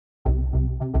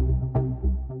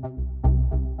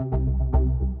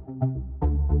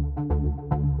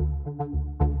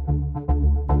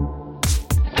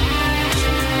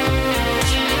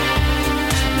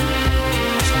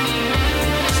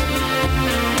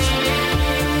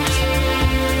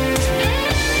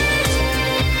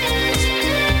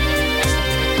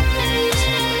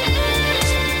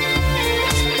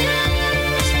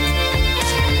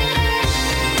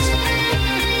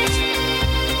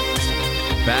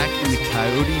back in the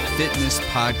Coyote Fitness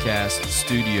Podcast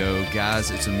studio. Guys,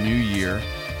 it's a new year,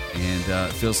 and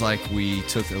it feels like we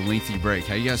took a lengthy break.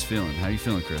 How you guys feeling? How you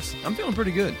feeling, Chris? I'm feeling pretty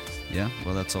good. Yeah?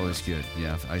 Well, that's always good.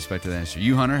 Yeah, I expected that answer.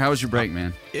 You, Hunter, how was your break,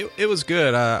 man? It was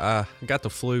good. I got the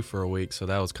flu for a week, so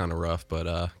that was kind of rough.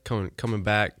 But coming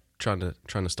back, trying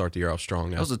to start the year off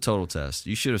strong now. That was a total test.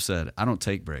 You should have said, I don't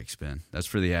take breaks, Ben. That's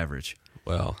for the average.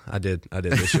 Well, I did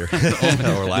this year.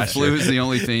 Or last the flu year. is the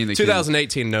only thing that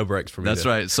 2018, no breaks for me. That's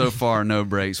right. So far, no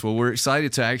breaks. Well, we're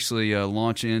excited to actually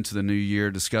launch into the new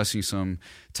year discussing some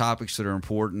topics that are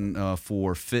important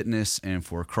for fitness and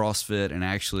for CrossFit, and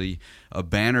actually a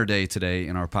banner day today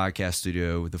in our podcast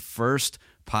studio, the first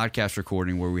podcast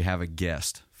recording where we have a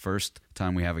guest. First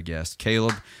time we have a guest.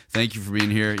 Caleb, thank you for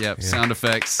being here. Yep, yeah. Sound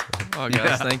effects. Oh,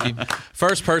 guys, thank you.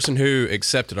 First person who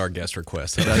accepted our guest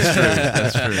request. That's true.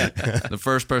 That's true. The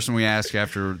first person we asked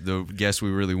after the guest we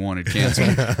really wanted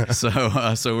canceled.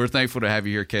 So we're thankful to have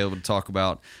you here, Caleb, to talk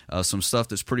about some stuff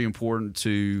that's pretty important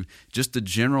to just the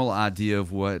general idea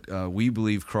of what we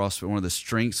believe CrossFit, one of the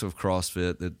strengths of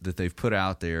CrossFit that they've put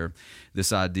out there,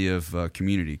 this idea of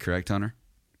community. Correct, Hunter?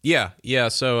 Yeah.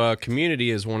 So community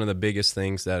is one of the biggest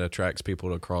things that attracts people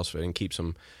to CrossFit and keeps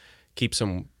them,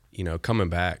 coming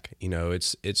back.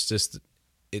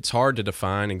 It's hard to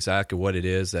define exactly what it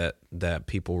is that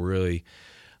people really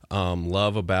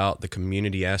love about the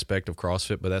community aspect of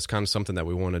CrossFit, but that's kind of something that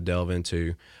we want to delve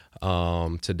into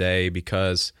today,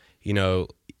 because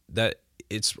that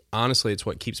it's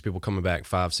what keeps people coming back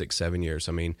 5, 6, 7 years.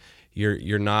 I mean,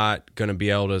 you're not going to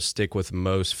be able to stick with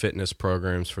most fitness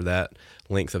programs for that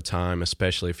length of time,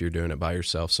 especially if you're doing it by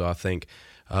yourself. So I think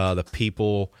the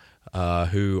people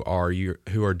who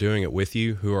are doing it with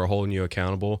you, who are holding you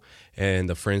accountable, and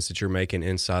the friends that you're making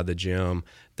inside the gym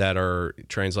that are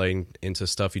translating into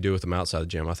stuff you do with them outside the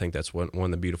gym, I think that's one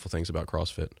of the beautiful things about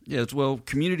CrossFit. Yeah, well,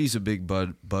 community is a big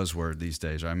buzzword these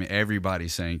days. I mean,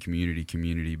 everybody's saying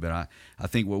community, but I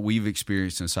think what we've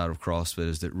experienced inside of CrossFit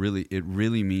is that it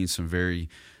really means some very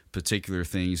particular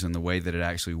things in the way that it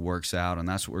actually works out, and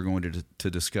that's what we're going to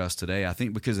discuss today. I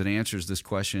think because it answers this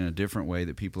question in a different way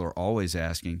that people are always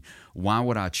asking: why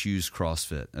would I choose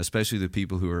CrossFit? Especially the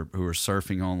people who are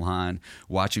surfing online,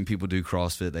 watching people do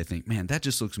CrossFit. They think, man, that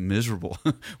just looks miserable.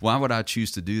 Why would I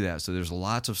choose to do that? So there's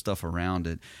lots of stuff around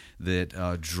it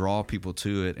that draw people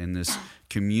to it, and this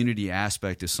community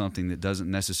aspect is something that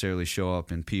doesn't necessarily show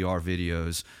up in PR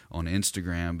videos on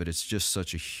Instagram, but it's just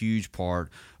such a huge part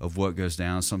of what goes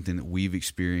down, something that we've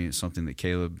experienced, something that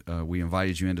Caleb, we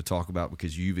invited you in to talk about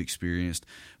because you've experienced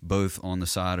both on the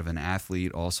side of an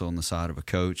athlete, also on the side of a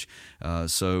coach.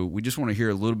 So we just want to hear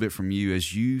a little bit from you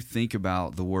as you think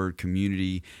about the word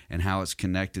community and how it's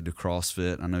connected to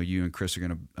CrossFit. I know you and Chris are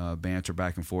going to banter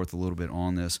back and forth a little bit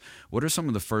on this. What are some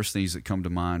of the first things that come to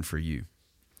mind for you?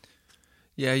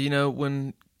 Yeah,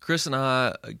 when Chris and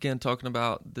I, again, talking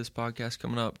about this podcast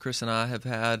coming up, Chris and I have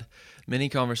had many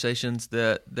conversations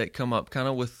that come up kind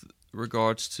of with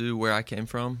regards to where I came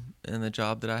from and the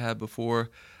job that I had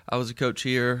before I was a coach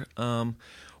here,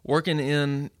 working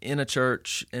in a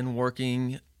church and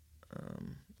working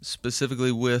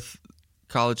specifically with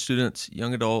college students,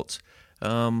 young adults.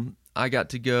 I got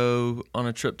to go on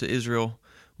a trip to Israel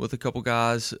with a couple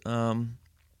guys,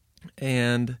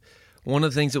 and one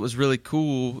of the things that was really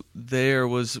cool there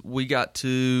was we got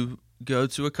to go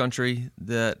to a country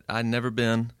that I'd never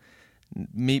been,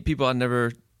 meet people I'd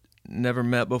never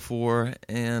met before,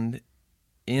 and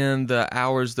in the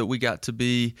hours that we got to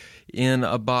be in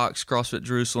a box, CrossFit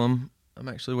Jerusalem, I'm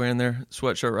actually wearing their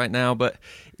sweatshirt right now, but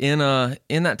in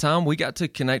that time we got to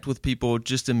connect with people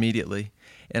just immediately,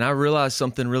 and I realized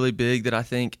something really big that I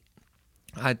think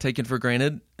I'd taken for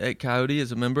granted at Coyote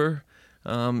as a member.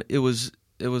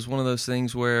 It was one of those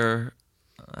things where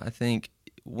I think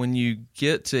when you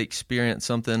get to experience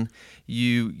something,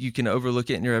 you can overlook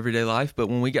it in your everyday life. But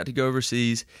when we got to go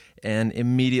overseas and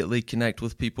immediately connect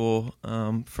with people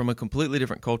from a completely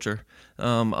different culture,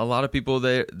 a lot of people,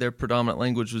 their predominant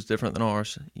language was different than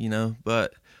ours,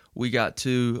 but we got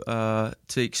to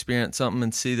experience something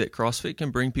and see that CrossFit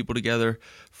can bring people together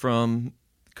from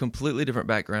completely different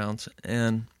backgrounds.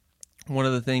 And one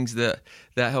of the things that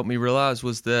helped me realize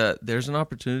was that there's an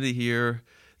opportunity here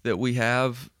that we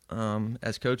have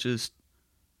as coaches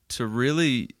to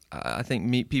really, I think,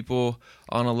 meet people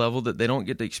on a level that they don't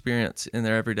get to experience in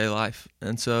their everyday life.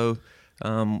 And so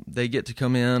they get to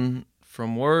come in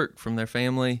from work, from their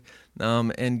family,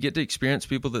 and get to experience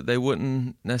people that they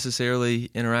wouldn't necessarily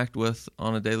interact with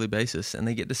on a daily basis. And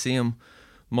they get to see them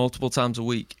multiple times a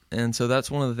week. And so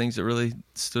that's one of the things that really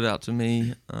stood out to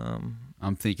me.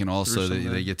 I'm thinking also that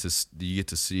you get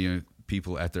to see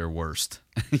people at their worst.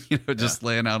 Just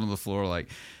laying out on the floor like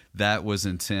that was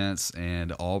intense,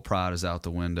 and all pride is out the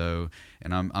window.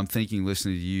 And I'm thinking,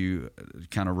 listening to you,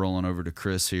 kind of rolling over to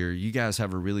Chris here, you guys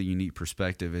have a really unique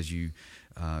perspective as you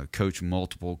coach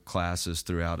multiple classes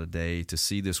throughout a day, to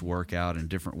see this work out in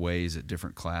different ways at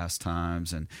different class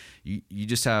times. And you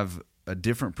just have a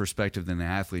different perspective than the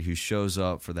athlete who shows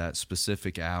up for that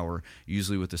specific hour,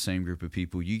 usually with the same group of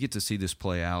people. You get to see this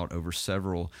play out over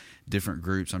several different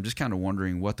groups. I'm just kind of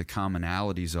wondering what the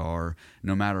commonalities are,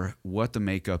 no matter what the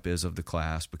makeup is of the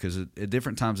class, because at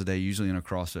different times of day, usually in a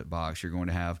CrossFit box, you're going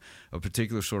to have a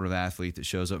particular sort of athlete that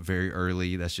shows up very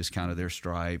early. That's just kind of their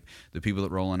stripe. The people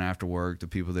that roll in after work, the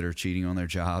people that are cheating on their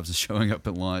jobs and showing up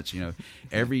at lunch.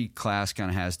 Every class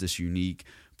kind of has this unique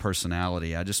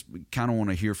personality. I just kind of want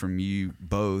to hear from you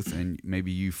both, and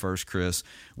maybe you first, Chris.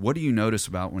 What do you notice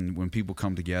about when people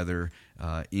come together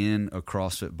in a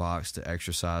CrossFit box to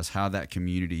exercise, how that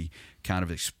community kind of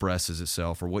expresses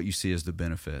itself, or what you see as the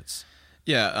benefits?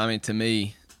 Yeah, I mean, to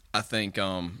me, I think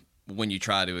when you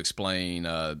try to explain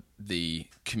the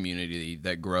community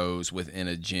that grows within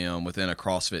a gym, within a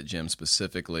CrossFit gym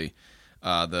specifically,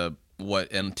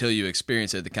 until you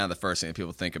experience it, the first thing that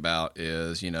people think about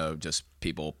is, just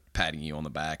people patting you on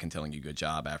the back and telling you good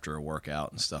job after a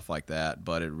workout and stuff like that.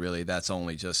 But that's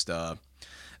only just, that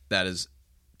is,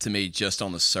 to me, just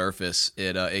on the surface.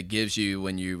 It gives you,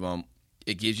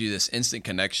 it gives you this instant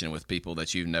connection with people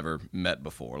that you've never met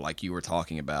before. Like you were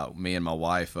talking about, me and my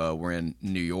wife were in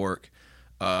New York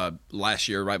last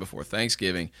year, right before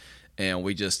Thanksgiving. And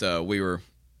we were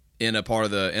in a part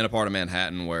of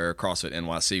Manhattan where CrossFit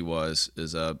NYC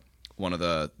is one of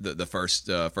the first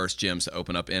gyms to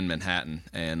open up in Manhattan,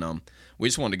 and we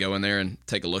just wanted to go in there and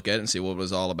take a look at it and see what it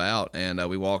was all about. And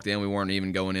we walked in. We weren't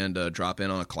even going in to drop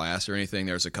in on a class or anything.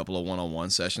 There's a couple of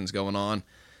one-on-one sessions going on,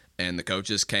 and the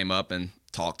coaches came up and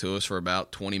talked to us for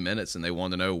about 20 minutes, and they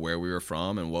wanted to know where we were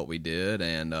from and what we did,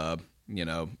 and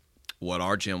what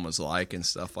our gym was like and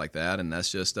stuff like that. And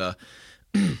that's just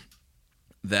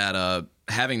that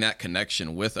having that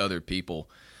connection with other people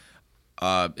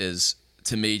is,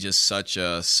 to me, just such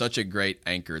a great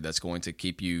anchor that's going to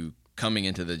keep you coming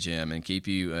into the gym and keep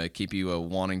you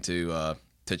wanting to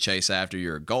chase after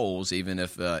your goals, even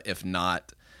if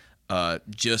not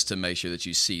just to make sure that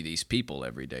you see these people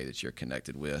every day that you're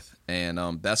connected with.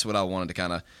 And that's what I wanted to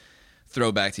kind of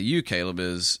throw back to you, Caleb,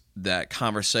 is that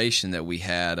conversation that we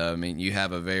had. I mean, you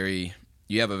have a very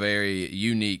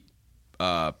unique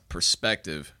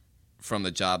perspective from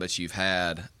the job that you've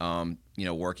had,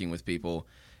 working with people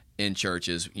in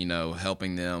churches,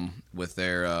 helping them with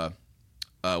their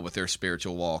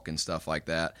spiritual walk and stuff like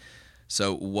that.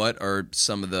 So what are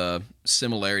some of the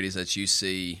similarities that you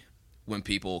see when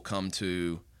people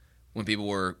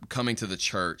were coming to the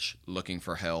church looking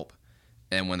for help,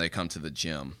 and when they come to the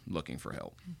gym looking for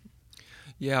help?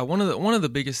 Yeah, one of the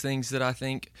biggest things that I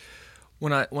think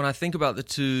when I think about the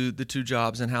two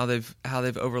jobs and how they've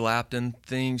overlapped, and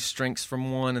strengths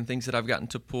from one and things that I've gotten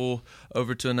to pull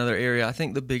over to another area, I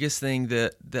think the biggest thing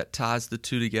that ties the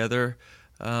two together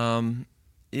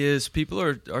is people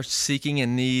are seeking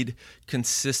and need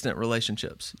consistent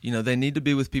relationships. They need to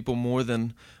be with people more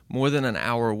than an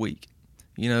hour a week.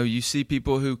 You see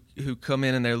people who come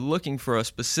in and they're looking for a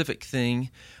specific thing,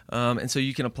 and so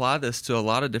you can apply this to a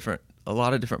lot of different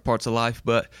parts of life.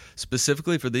 But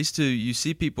specifically for these two, you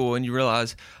see people and you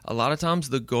realize a lot of times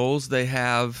the goals they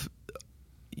have,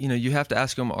 you have to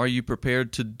ask them, are you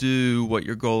prepared to do what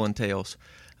your goal entails?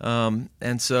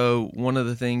 And so one of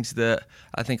the things that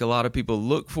I think a lot of people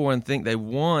look for and think they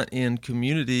want in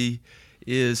community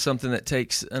is something that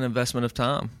takes an investment of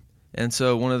time. And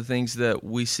so one of the things that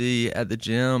we see at the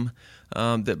gym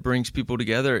that brings people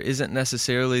together isn't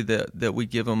necessarily that we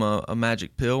give them a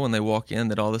magic pill when they walk in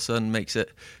that all of a sudden makes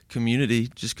it community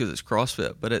just because it's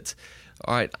CrossFit. But it's,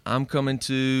 all right, I'm coming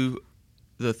to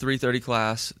the 3:30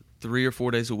 class 3 or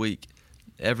 4 days a week,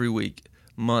 every week,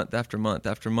 month after month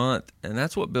after month, and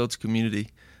that's what builds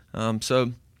community.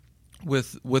 So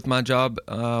with my job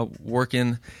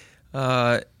working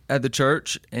at the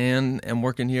church and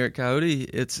working here at Coyote,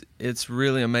 it's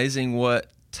really amazing what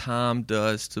time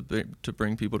does to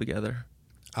bring people together.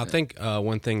 I think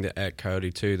one thing that at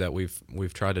Coyote too that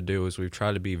we've tried to do is we've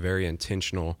tried to be very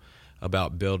intentional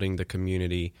about building the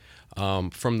community.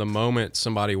 From the moment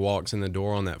somebody walks in the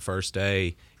door on that first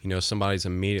day, somebody's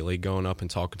immediately going up and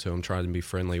talking to them, trying to be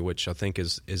friendly, which I think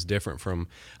is different from,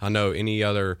 I know, any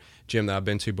other gym that I've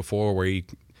been to before where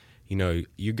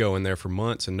you go in there for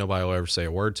months and nobody will ever say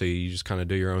a word to you. You just kind of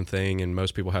do your own thing, and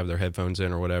most people have their headphones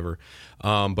in or whatever.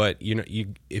 But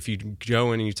if you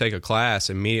go in and you take a class,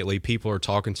 immediately people are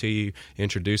talking to you,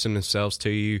 introducing themselves to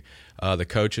you. The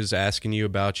coach is asking you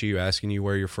about you, asking you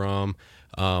where you're from,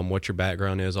 what your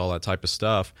background is, all that type of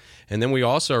stuff. And then we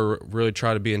also really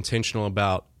try to be intentional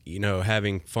about,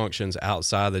 having functions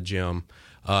outside the gym,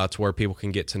 to where people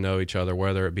can get to know each other,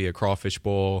 whether it be a crawfish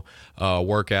bowl,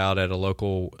 workout at a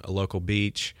local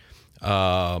beach.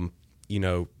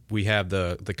 We have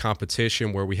the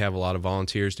competition where we have a lot of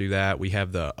volunteers do that. We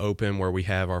have the open where we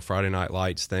have our Friday Night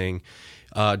Lights thing.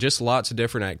 Just lots of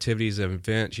different activities and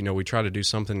events. We try to do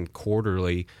something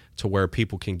quarterly to where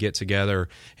people can get together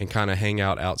and kind of hang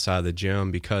out outside the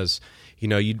gym, because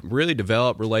you really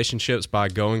develop relationships by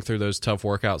going through those tough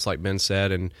workouts, like Ben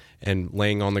said, and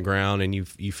laying on the ground, and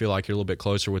you feel like you're a little bit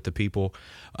closer with the people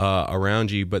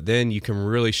around you. But then you can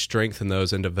really strengthen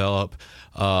those and develop.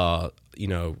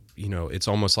 It's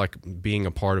almost like being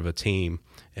a part of a team.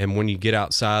 And when you get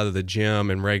outside of the gym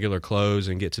in regular clothes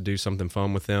and get to do something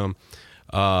fun with them,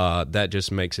 that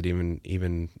just makes it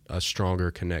even a stronger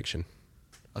connection.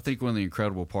 I think one of the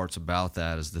incredible parts about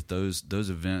that is that those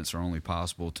events are only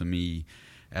possible to me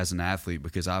as an athlete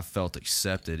because I've felt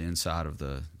accepted inside of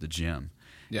the gym.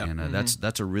 Yeah. And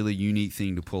that's a really unique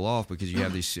thing to pull off, because you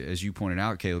have this, as you pointed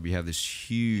out, Caleb, you have this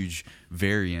huge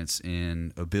variance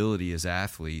in ability as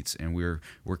athletes, and we're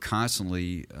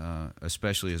constantly,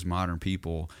 especially as modern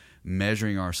people,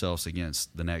 measuring ourselves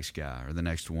against the next guy or the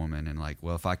next woman, and like,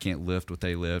 well, if I can't lift what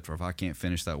they lift, or if I can't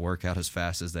finish that workout as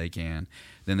fast as they can,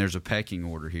 then there's a pecking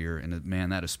order here. And man,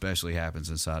 that especially happens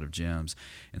inside of gyms,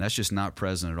 and that's just not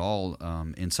present at all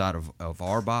inside of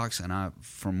our box. And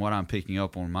from what I'm picking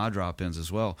up on my drop-ins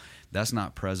as well, that's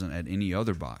not present at any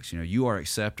other box. You are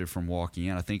accepted from walking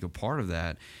in. I think a part of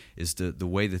that is the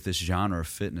way that this genre of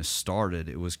fitness started.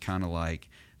 It was kind of like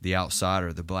the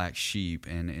outsider, the black sheep,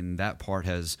 and that part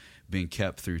has been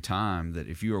kept through time, that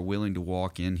if you are willing to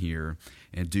walk in here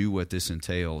and do what this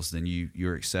entails, then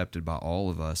you're accepted by all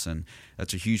of us. And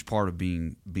that's a huge part of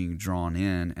being drawn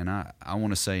in. And I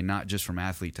want to say, not just from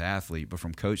athlete to athlete, but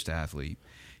from coach to athlete,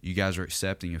 you guys are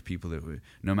accepting of people that,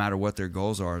 no matter what their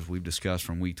goals are, as we've discussed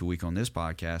from week to week on this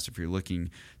podcast, if you're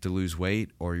looking to lose weight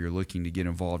or you're looking to get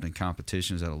involved in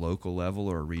competitions at a local level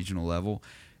or a regional level,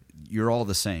 you're all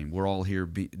the same. We're all here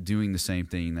doing the same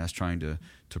thing. That's trying to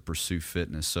pursue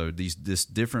fitness. So this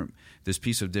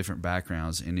piece of different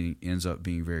backgrounds ends up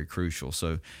being very crucial.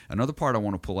 So another part I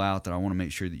want to pull out that I want to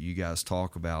make sure that you guys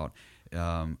talk about,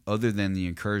 other than the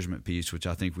encouragement piece, which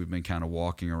I think we've been kind of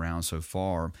walking around so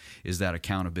far, is that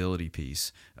accountability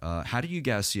piece. How do you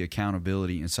guys see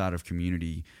accountability inside of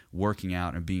community working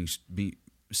out and being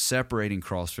separating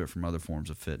CrossFit from other forms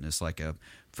of fitness, like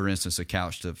for instance, a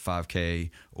couch to 5K,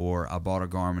 or I bought a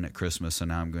Garmin at Christmas and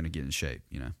now I'm going to get in shape,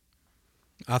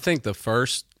 I think the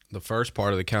first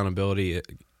part of the accountability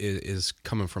is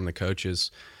coming from the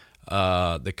coaches.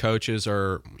 The coaches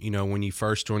are, when you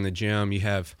first join the gym, you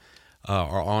have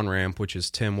our on-ramp, which is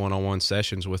 10 one-on-one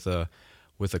sessions with a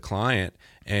client,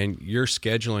 and you're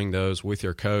scheduling those with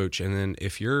your coach. And then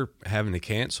if you're having to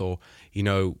cancel,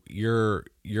 you're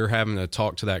having to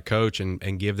talk to that coach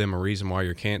and give them a reason why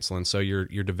you're canceling. So you're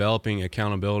developing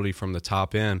accountability from the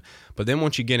top end. But then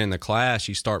once you get in the class,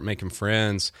 you start making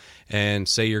friends, and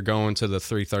say you're going to the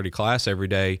 3:30 class every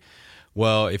day.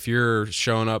 Well, if you're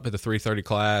showing up at the 3:30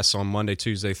 class on Monday,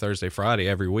 Tuesday, Thursday, Friday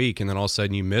every week, and then all of a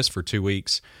sudden you miss for 2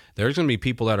 weeks, there's going to be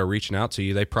people that are reaching out to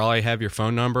you. They probably have your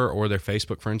phone number or they're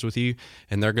Facebook friends with you,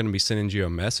 and they're going to be sending you a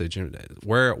message. And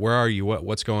where are you?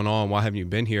 What's going on? Why haven't you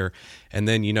been here? And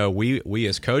then, we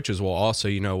as coaches will also,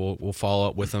 we'll follow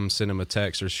up with them, send them a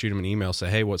text or shoot them an email, say,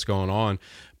 hey, what's going on?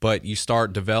 But you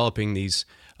start developing these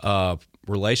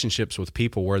relationships with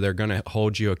people where they're going to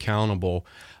hold you accountable,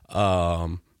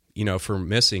 for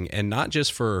missing, and not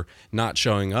just for not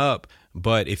showing up,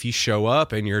 but if you show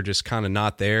up and you're just kind of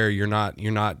not there, you're not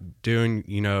doing,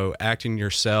 acting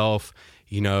yourself,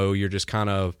 you're just kind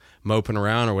of moping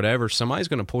around or whatever, somebody's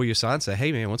going to pull you aside and say,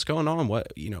 hey man, what's going on?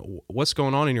 What's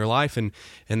going on in your life? And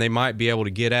they might be able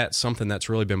to get at something that's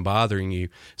really been bothering you.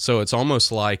 So it's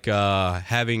almost like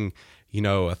having,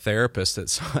 a therapist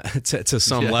that's to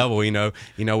some level.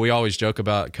 We always joke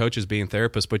about coaches being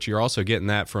therapists, but you're also getting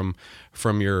that from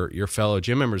your fellow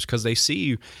gym members, because they see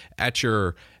you at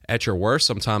your worst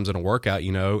sometimes in a workout,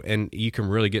 and you can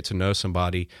really get to know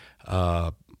somebody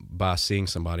by seeing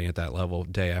somebody at that level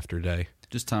day after day.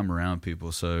 Just time around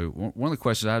people. So one of the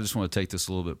questions, I just want to take this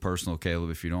a little bit personal,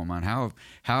 Caleb, if you don't mind. How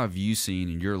have you seen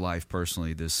in your life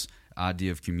personally this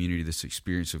idea of community, this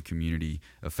experience of community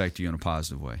affect you in a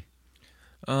positive way?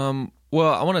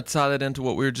 Well, I want to tie that into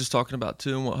what we were just talking about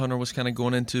too, and what Hunter was kind of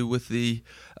going into with the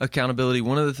accountability.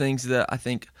 One of the things that I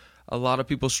think a lot of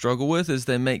people struggle with is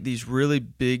they make these really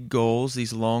big goals,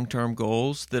 these long-term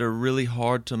goals that are really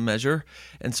hard to measure.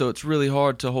 And so it's really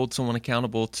hard to hold someone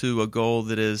accountable to a goal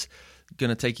that is going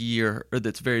to take a year or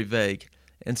that's very vague.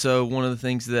 And so one of the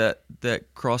things that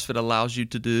CrossFit allows you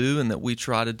to do and that we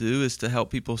try to do is to help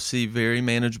people see very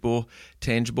manageable,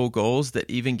 tangible goals that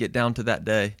even get down to that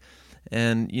day.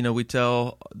 And, we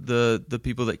tell the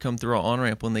people that come through our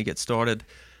on-ramp when they get started,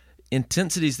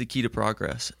 intensity is the key to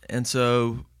progress. And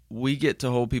so we get to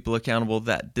hold people accountable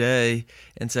that day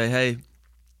and say, hey,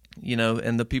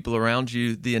 and the people around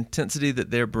you, the intensity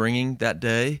that they're bringing that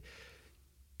day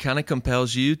kind of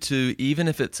compels you to, even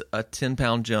if it's a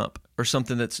 10-pound jump or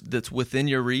something that's within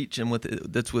your reach and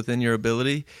that's within your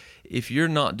ability, if you're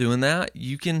not doing that,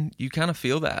 you kind of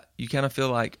feel that. You kind of feel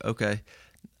like, okay,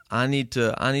 I need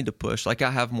to push, like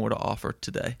I have more to offer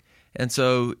today. And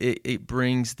so it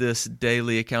brings this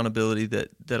daily accountability that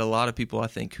a lot of people, I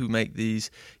think, who make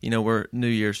these, where New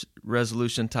Year's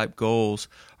resolution type goals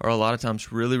are a lot of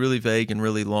times really, really vague and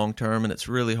really long term, and it's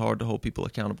really hard to hold people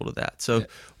accountable to that. So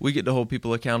we get to hold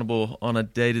people accountable on a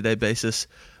day-to-day basis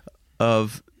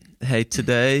of, hey,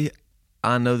 today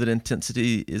I know that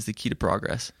intensity is the key to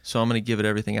progress, so I'm going to give it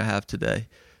everything I have today.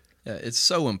 Yeah, it's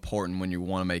so important when you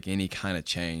want to make any kind of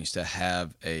change to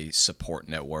have a support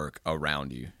network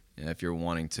around you. And if you're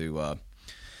wanting to,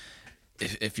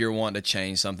 if you're wanting to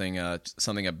change something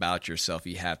about yourself,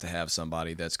 you have to have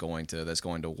somebody that's going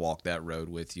to walk that road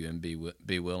with you and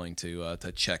be willing to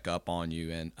check up on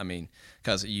you. And I mean,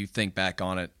 because you think back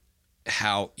on it,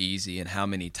 how easy and how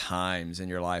many times in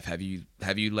your life have you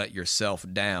let yourself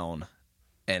down,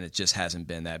 and it just hasn't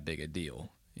been that big a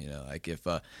deal. Like if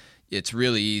it's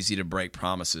really easy to break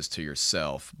promises to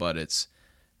yourself, but it's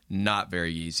not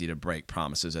very easy to break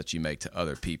promises that you make to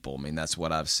other people. I mean, that's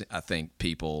what I think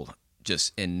people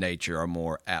just in nature are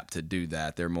more apt to do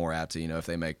that. They're more apt to,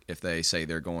 if they say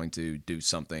they're going to do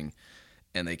something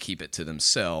and they keep it to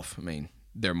themselves, I mean,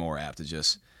 they're more apt to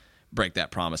just break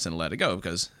that promise and let it go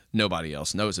because nobody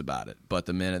else knows about it. But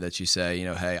the minute that you say,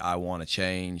 hey, I want to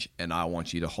change and I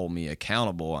want you to hold me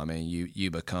accountable, I mean,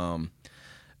 you become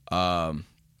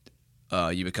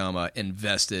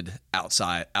invested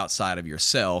outside of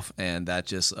yourself, and that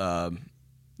just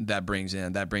that brings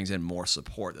in more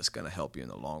support that's going to help you in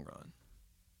the long run.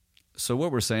 So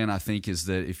what we're saying, I think, is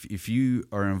that if you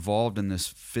are involved in this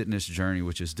fitness journey,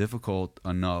 which is difficult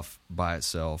enough by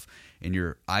itself, and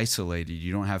you're isolated,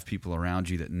 you don't have people around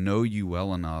you that know you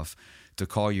well enough to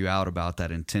call you out about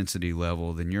that intensity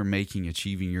level, then you're making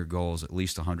achieving your goals at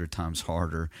least 100 times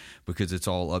harder because it's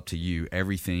all up to you.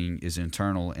 Everything is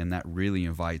internal, and that really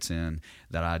invites in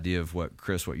that idea of what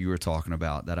you were talking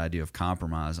about, that idea of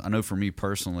compromise. I know for me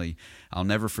personally, I'll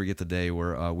never forget the day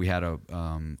where we had a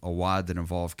WOD that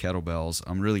involved kettlebells.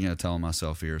 I'm really going to tell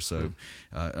myself here, so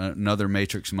another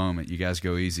Matrix moment. You guys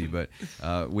go easy, but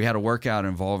we had a workout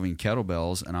involving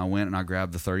kettlebells, and I went and I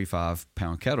grabbed the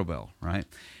 35-pound kettlebell, right?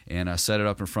 And I set it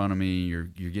up in front of me. You're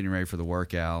getting ready for the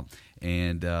workout.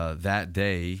 And that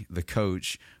day, the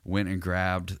coach went and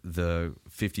grabbed the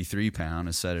 53-pound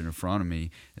and set it in front of me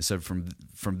and said, from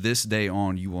this day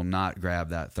on, you will not grab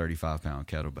that 35-pound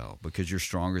kettlebell because you're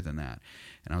stronger than that.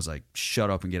 And I was like, shut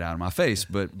up and get out of my face.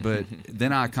 But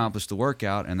then I accomplished the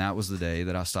workout, and that was the day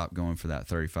that I stopped going for that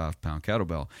 35-pound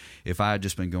kettlebell. If I had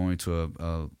just been going to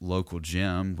a local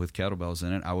gym with kettlebells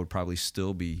in it, I would probably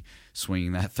still be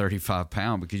swinging that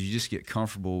 35-pound because you just get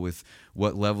comfortable with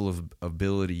what level of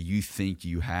ability you think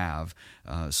you have.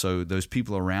 So those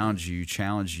people around you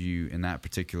challenge you in that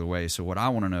particular way. So what I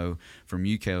want to know from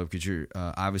you, Caleb, because you're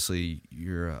obviously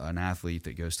you're an athlete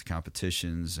that goes to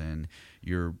competitions and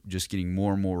you're just getting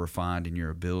more and more refined in your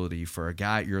ability. For a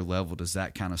guy at your level, does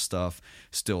that kind of stuff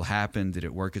still happen? Did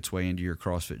it work its way into your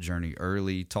CrossFit journey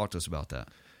early? Talk to us about that.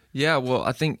 Yeah, well,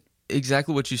 I think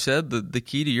exactly what you said. The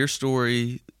key to your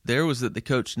story there was that the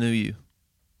coach knew you.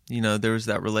 There was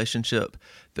that relationship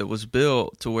that was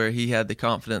built to where he had the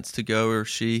confidence to go, or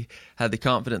she had the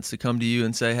confidence to come to you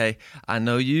and say, hey, I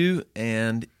know you,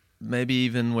 and maybe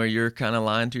even where you're kind of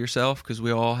lying to yourself, because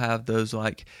we all have those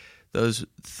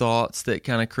thoughts that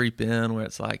kind of creep in where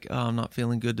it's like, oh, I'm not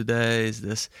feeling good today.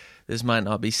 This might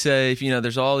not be safe.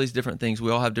 There's all these different things.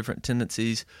 We all have different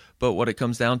tendencies, but what it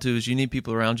comes down to is you need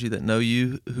people around you that know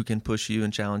you, who can push you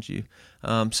and challenge you.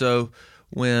 So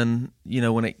when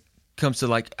it comes to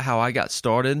like how I got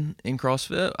started in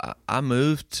CrossFit, I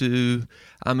moved to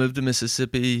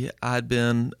Mississippi. I had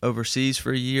been overseas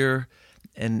for a year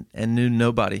and knew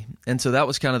nobody. And so that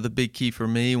was kind of the big key for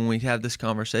me when we had this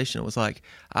conversation. It was like,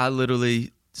 I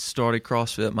literally started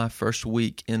CrossFit my first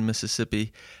week in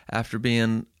Mississippi after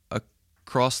being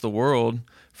across the world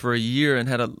for a year and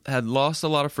had lost a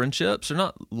lot of friendships, or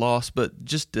not lost, but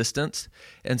just distanced.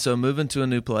 And so moving to a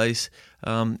new place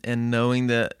and knowing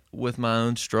that with my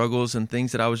own struggles and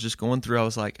things that I was just going through, I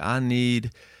was like, I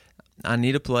need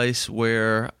a place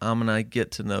where I'm going to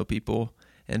get to know people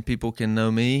and people can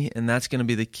know me. And that's going to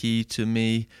be the key to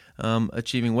me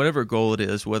achieving whatever goal it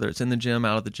is, whether it's in the gym,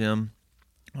 out of the gym.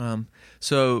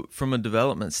 So from a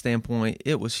development standpoint,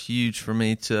 it was huge for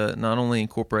me to not only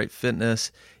incorporate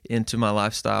fitness into my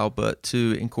lifestyle, but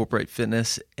to incorporate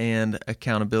fitness and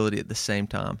accountability at the same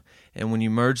time. And when you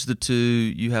merge the two,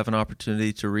 you have an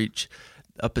opportunity to reach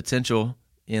a potential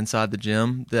inside the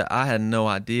gym that I had no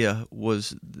idea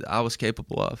I was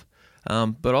capable of.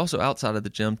 But also outside of the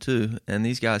gym too. And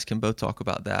these guys can both talk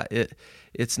about that.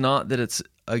 It's not that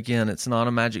it's not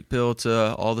a magic pill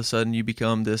to all of a sudden you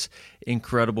become this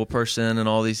incredible person and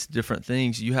all these different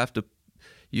things. You have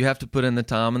to put in the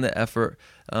time and the effort.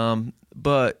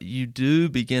 But you do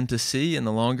begin to see, and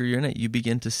the longer you're in it, you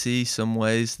begin to see some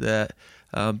ways that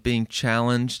being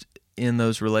challenged in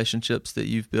those relationships that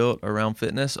you've built around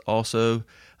fitness also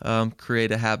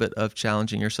create a habit of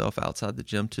challenging yourself outside the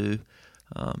gym too.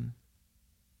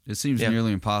 It seems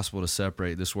nearly impossible to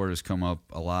separate. This word has come up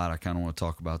a lot. I kind of want to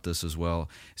talk about this as well.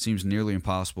 It seems nearly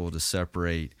impossible to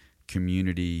separate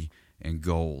community and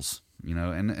goals,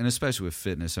 and especially with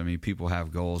fitness. I mean, people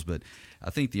have goals, but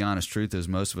I think the honest truth is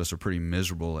most of us are pretty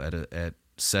miserable at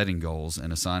setting goals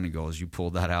and assigning goals. You pull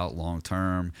that out long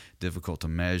term, difficult to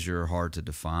measure, hard to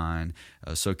define.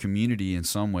 So community in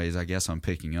some ways, I guess I'm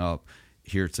picking up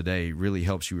here today, really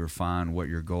helps you refine what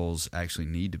your goals actually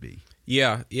need to be.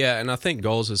 Yeah, and I think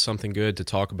goals is something good to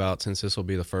talk about since this will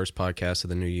be the first podcast of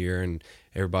the new year, and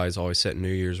everybody's always setting New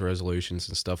Year's resolutions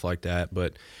and stuff like that.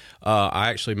 But I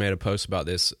actually made a post about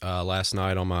this last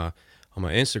night on my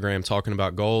Instagram talking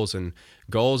about goals, and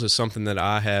goals is something that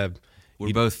I have.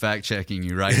 We're both fact checking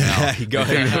you right now. Go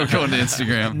ahead. We're going to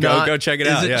Instagram. Go check it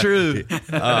out. Is it true?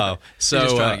 So He's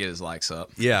just trying to get his likes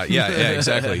up. Yeah,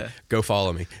 exactly. Go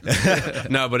follow me.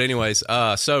 No, but anyways,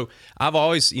 so I've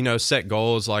always, set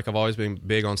goals. Like I've always been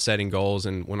big on setting goals.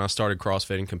 And when I started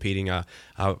CrossFit and competing, I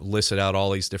listed out all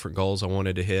these different goals I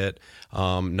wanted to hit,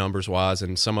 numbers wise,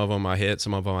 and some of them I hit,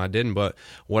 some of them I didn't. But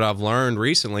what I've learned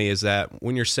recently is that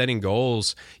when you're setting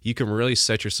goals, you can really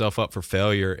set yourself up for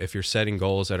failure if you're setting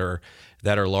goals that are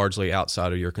largely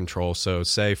outside of your control. So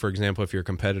say, for example, if you're a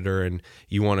competitor and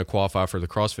you want to qualify for the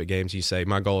CrossFit Games, you say,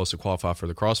 my goal is to qualify for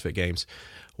the CrossFit Games.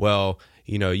 Well,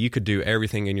 you could do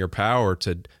everything in your power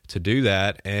to do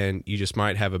that, and you just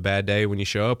might have a bad day when you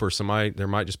show up, or there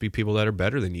might just be people that are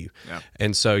better than you. Yeah.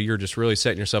 And so you're just really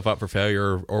setting yourself up for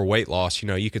failure or weight loss.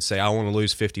 You could say, I want to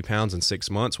lose 50 pounds in 6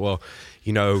 months. Well,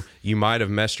 you might have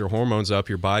messed your hormones up.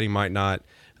 Your body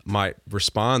might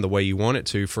respond the way you want it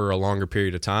to for a longer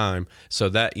period of time. So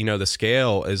that, the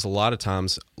scale is a lot of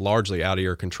times largely out of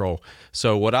your control.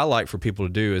 So what I like for people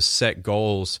to do is set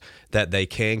goals that they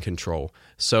can control.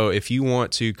 So if you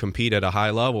want to compete at a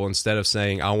high level, instead of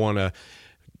saying, I want to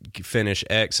finish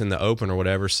X in the open or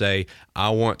whatever, say, I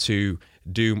want to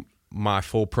do my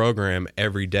full program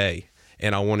every day.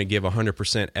 And I want to give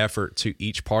 100% effort to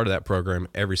each part of that program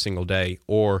every single day.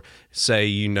 Or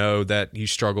say that you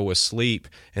struggle with sleep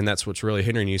and that's what's really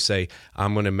hindering you. Say,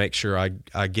 I'm going to make sure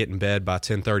I get in bed by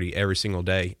 10:30 every single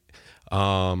day.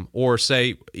 Or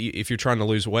say, if you're trying to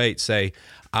lose weight, say,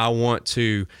 I want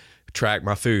to track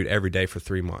my food every day for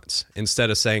 3 months. Instead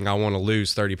of saying, I want to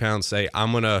lose 30 pounds, say,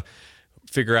 I'm going to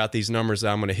figure out these numbers that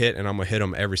I'm going to hit, and I'm going to hit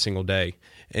them every single day.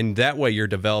 And that way you're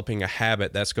developing a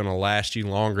habit that's going to last you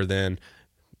longer than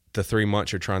the 3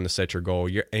 months you're trying to set your goal.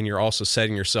 You're also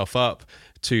setting yourself up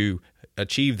to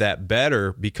achieve that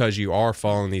better because you are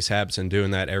following these habits and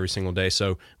doing that every single day.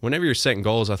 So whenever you're setting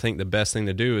goals, I think the best thing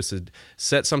to do is to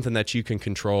set something that you can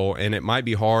control. And it might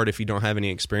be hard if you don't have any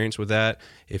experience with that.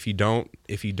 If you don't,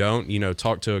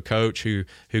 talk to a coach who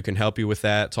can help you with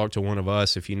that. Talk to one of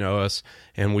us if you know us,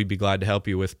 and we'd be glad to help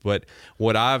you with. But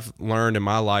what I've learned in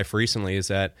my life recently is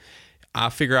that I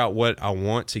figure out what I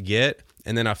want to get,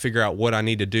 and then I figure out what I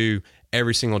need to do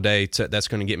every single day that's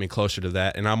going to get me closer to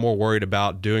that. And I'm more worried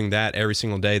about doing that every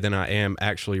single day than I am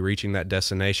actually reaching that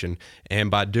destination.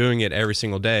 And by doing it every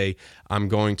single day, I'm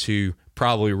going to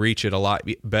probably reach it a lot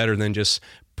better than just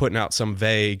putting out some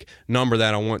vague number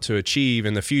that I want to achieve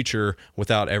in the future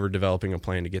without ever developing a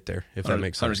plan to get there, if that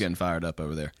makes sense. Hunter's getting fired up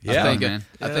over there. Yeah,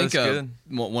 I think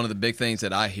one of the big things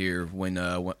that I hear when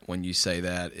you say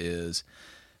that is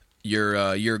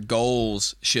your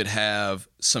goals should have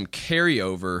some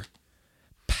carryover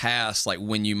past like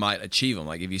when you might achieve them.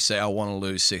 Like if you say I want to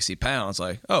lose 60 pounds,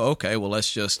 like, oh, okay, well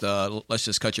let's just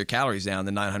cut your calories down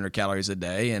to 900 calories a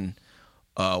day, and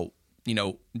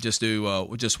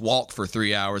just walk for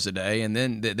 3 hours a day, and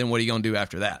then what are you going to do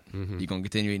after that? You going to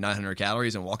continue eating 900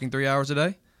 calories and walking 3 hours a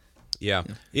day? Yeah,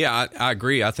 I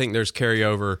agree. I think there's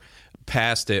carryover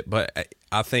past it, but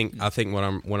I think what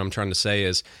I'm trying to say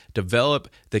is develop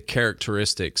the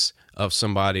characteristics of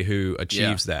somebody who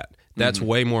achieves that. That's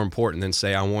way more important than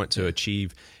say I want to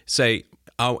achieve. Say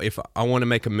if I want to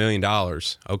make $1 million,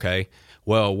 okay.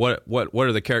 Well, what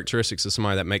are the characteristics of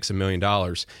somebody that makes $1 million?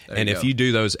 And if you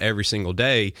do those every single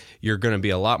day, you're going to be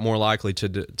a lot more likely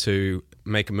to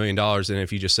make $1 million than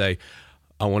if you just say,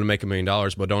 I want to make $1 million,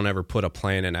 but don't ever put a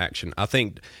plan in action. I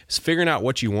think figuring out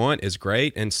what you want is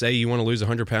great, and say you want to lose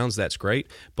 100 pounds, that's great.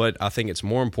 But I think it's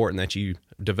more important that you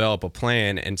develop a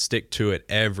plan and stick to it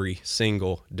every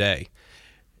single day.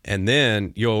 And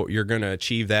then you're going to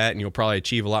achieve that, and you'll probably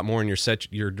achieve a lot more, and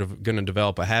you're going to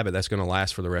develop a habit that's going to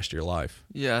last for the rest of your life.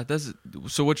 Yeah,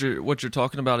 so what you're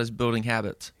talking about is building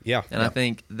habits. Yeah, and I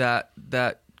think that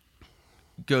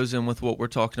goes in with what we're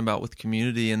talking about with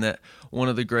community, and that one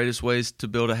of the greatest ways to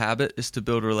build a habit is to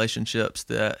build relationships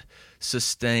that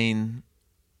sustain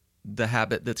the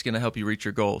habit that's going to help you reach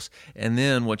your goals. And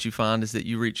then what you find is that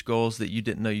you reach goals that you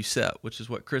didn't know you set, which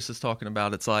is what Chris is talking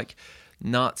about. It's like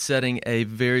not setting a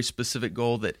very specific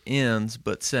goal that ends,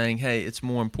 but saying, hey, it's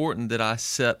more important that I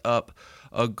set up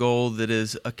a goal that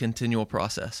is a continual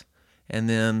process. And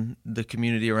then the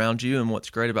community around you. And what's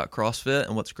great about CrossFit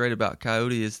and what's great about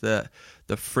Coyote is that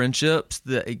the friendships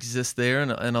that exist there,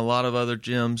 and a lot of other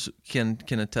gyms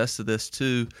can attest to this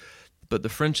too, but the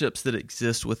friendships that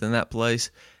exist within that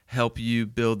place help you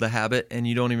build the habit, and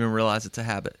you don't even realize it's a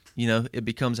habit. It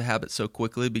becomes a habit so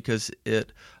quickly because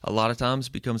it a lot of times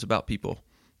becomes about people.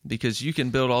 Because you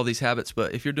can build all these habits,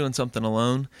 but if you're doing something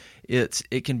alone,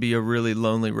 it can be a really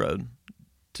lonely road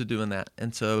to doing that.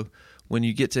 And so when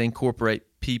you get to incorporate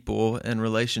people and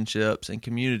relationships and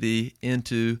community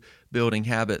into building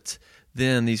habits,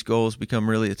 then these goals become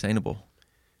really attainable.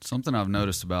 Something I've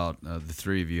noticed about the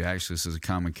three of you, actually this is a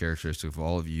common characteristic of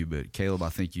all of you, but Caleb, I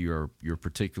think you're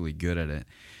particularly good at it,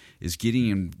 is getting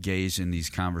engaged in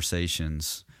these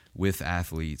conversations with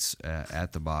athletes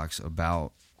at the box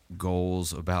about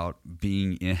goals, about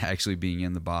actually being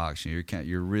in the box.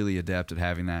 You're really adept at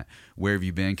having that where have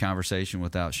you been conversation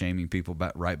without shaming people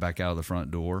right back out of the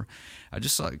front door. I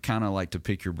just kind of like to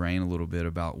pick your brain a little bit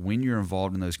about when you're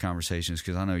involved in those conversations,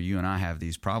 because I know you and I have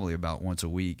these probably about once a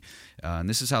week, and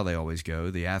this is how they always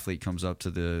go. The athlete comes up to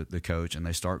the coach and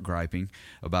they start griping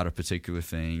about a particular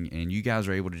thing, and you guys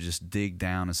are able to just dig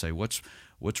down and say what's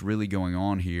really going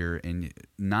on here. And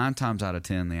 9 times out of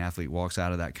 10, the athlete walks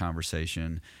out of that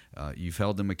conversation. You've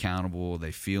held them accountable.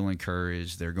 They feel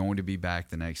encouraged. They're going to be back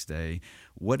the next day.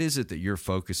 What is it that you're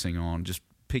focusing on? Just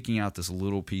picking out this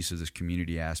little piece of this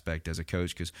community aspect as a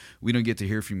coach, because we don't get to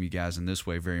hear from you guys in this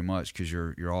way very much because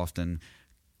you're often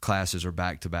classes are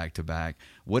back to back to back.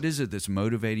 What is it that's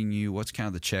motivating you? What's kind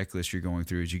of the checklist you're going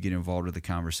through as you get involved with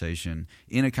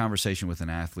in a conversation with an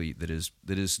athlete that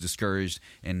is discouraged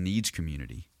and needs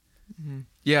community? Mm-hmm.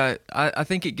 Yeah, I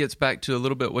think it gets back to a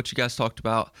little bit what you guys talked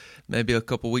about maybe a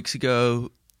couple weeks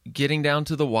ago. Getting down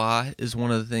to the why is one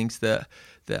of the things that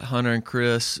Hunter and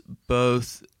Chris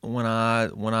both, when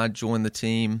I joined the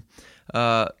team,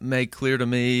 made clear to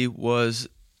me was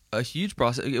a huge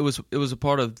process. It was a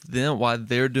part of them, why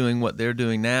they're doing what they're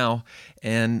doing now,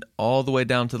 and all the way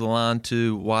down to the line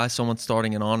to why someone's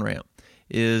starting an on-ramp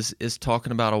is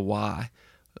talking about a why.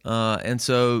 And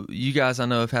so you guys, I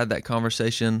know, have had that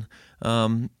conversation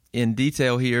in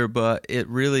detail here, but it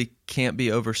really can't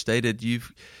be overstated.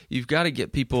 You've got to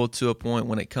get people to a point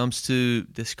when it comes to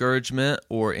discouragement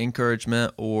or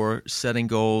encouragement or setting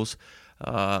goals,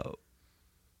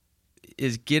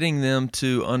 is getting them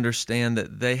to understand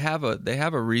that they have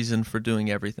a reason for doing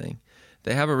everything.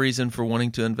 They have a reason for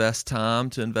wanting to invest time,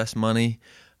 to invest money,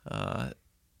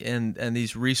 and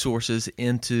these resources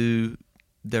into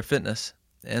their fitness.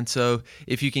 And so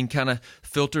if you can kind of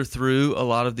filter through a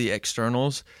lot of the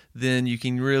externals, then you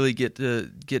can really get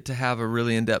to have a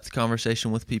really in-depth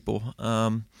conversation with people.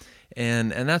 And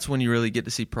that's when you really get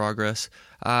to see progress.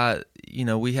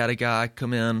 We had a guy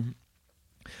come in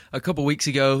a couple weeks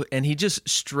ago, and he just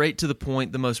straight to the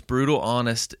point, the most brutal,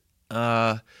 honest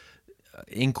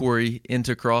inquiry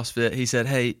into CrossFit. He said,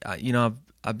 "Hey,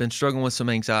 I've been struggling with some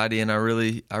anxiety, and I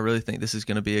really think this is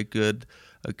going to be a good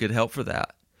help for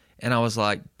that." And I was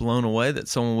like blown away that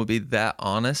someone would be that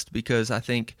honest, because I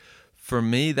think for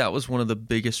me that was one of the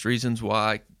biggest reasons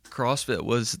why CrossFit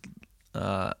was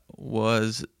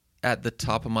at the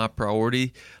top of my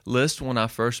priority list when I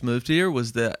first moved here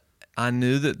was that I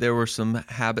knew that there were some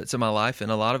habits in my life,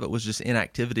 and a lot of it was just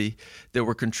inactivity, that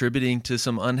were contributing to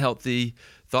some unhealthy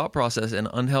thought process and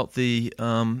unhealthy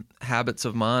habits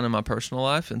of mine in my personal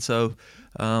life. And so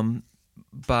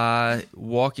by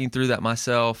walking through that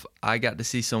myself, I got to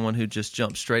see someone who just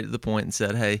jumped straight to the point and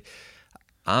said, hey,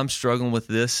 I'm struggling with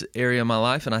this area of my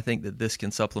life, and I think that this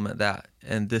can supplement that,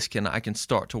 and I can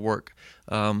start to work.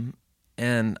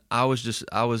 And I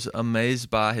was amazed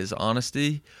by his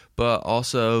honesty, but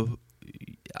also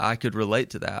I could relate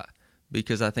to that,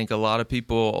 because I think a lot of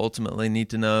people ultimately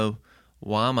need to know,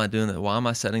 why am I doing that? Why am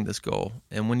I setting this goal?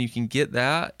 And when you can get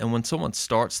that, and when someone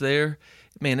starts there,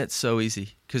 man, it's so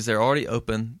easy, because they're already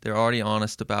open, they're already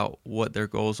honest about what their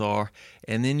goals are.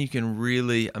 And then you can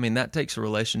really, that takes a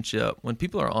relationship. When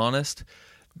people are honest,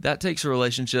 that takes a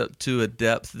relationship to a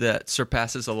depth that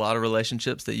surpasses a lot of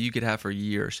relationships that you could have for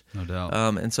years. No doubt.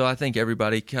 And so I think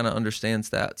everybody kind of understands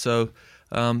that. So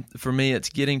for me, it's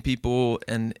getting people,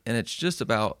 and it's just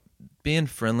about being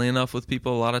friendly enough with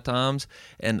people a lot of times,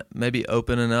 and maybe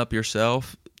opening up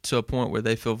yourself to a point where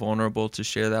they feel vulnerable to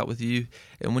share that with you.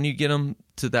 And when you get them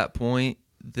to that point,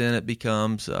 then it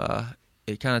becomes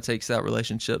it kind of takes that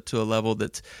relationship to a level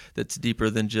that's deeper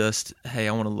than just, hey,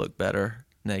 I want to look better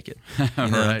naked. You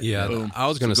know? Right. Yeah, Boom. I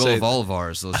was going to It's the goal say of all of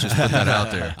ours. Let's just put that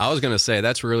out there. I was going to say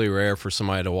that's really rare for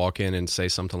somebody to walk in and say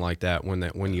something like that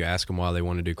when you ask them why they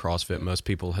want to do CrossFit. Most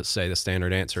people say the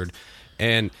standard answer.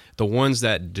 And the ones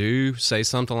that do say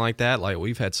something like that, like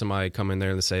we've had somebody come in there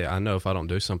and say, I know if I don't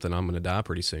do something, I'm going to die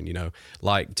pretty soon, you know.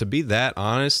 Like, to be that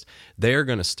honest, they're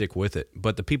going to stick with it.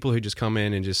 But the people who just come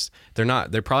in and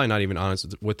they're probably not even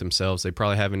honest with themselves. They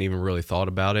probably haven't even really thought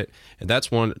about it. And that's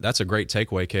a great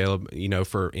takeaway, Caleb, you know,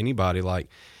 for anybody. Like,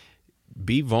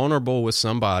 be vulnerable with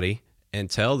somebody and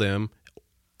tell them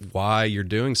why you're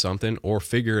doing something, or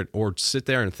figure it, or sit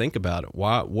there and think about it.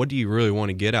 What do you really want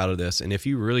to get out of this? And if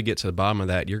you really get to the bottom of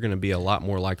that, you're going to be a lot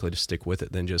more likely to stick with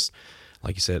it than just,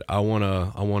 like you said, I want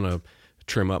to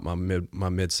trim up my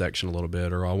midsection a little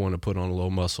bit, or I want to put on a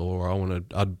little muscle, or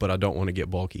but I don't want to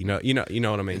get bulky. You know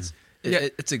what I mean?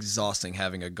 It's exhausting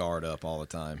having a guard up all the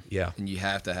time. Yeah. And you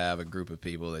have to have a group of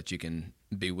people that you can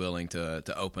be willing to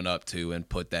open up to and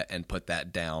put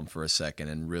that down for a second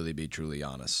and really be truly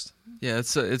honest. Yeah,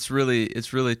 it's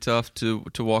really tough to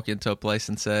walk into a place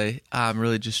and say, I'm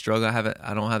really just struggling.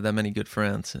 I don't have that many good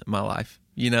friends in my life.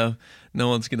 You know, no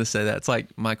one's going to say that. It's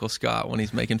like Michael Scott when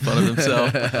he's making fun of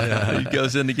himself. He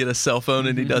goes in to get a cell phone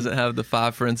and he doesn't have the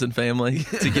 5 friends and family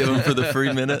to give him for the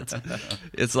free minutes.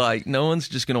 It's like, no one's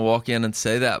just going to walk in and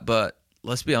say that. But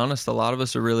let's be honest, a lot of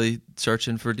us are really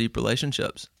searching for deep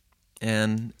relationships.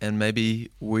 And maybe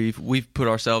we've put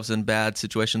ourselves in bad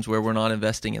situations where we're not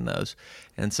investing in those.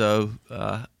 And so,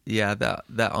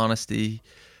 that honesty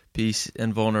piece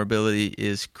and vulnerability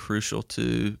is crucial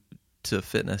to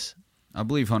fitness. I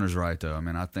believe Hunter's right, though. I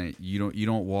mean, I think you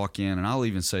don't walk in, and I'll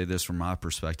even say this from my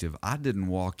perspective. I didn't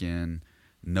walk in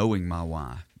knowing my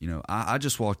why. You know, I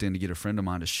just walked in to get a friend of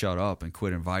mine to shut up and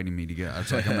quit inviting me to get. I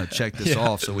was like, I'm going to check this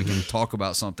off so we can talk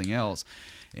about something else.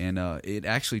 And it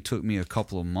actually took me a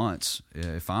couple of months,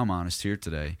 if I'm honest here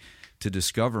today, to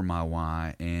discover my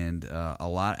why, and a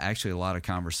lot of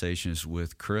conversations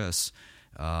with Chris,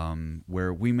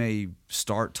 where we may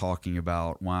start talking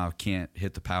about why I can't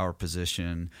hit the power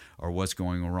position or what's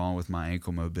going wrong with my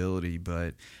ankle mobility.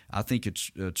 But I think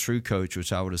a true coach,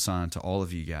 which I would assign to all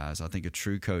of you guys, I think a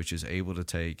true coach is able to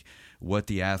take what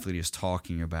the athlete is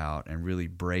talking about and really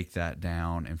break that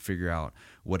down and figure out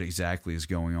what exactly is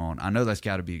going on. I know that's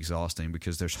got to be exhausting,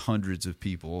 because there's hundreds of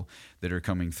people that are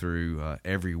coming through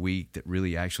every week that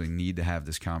really actually need to have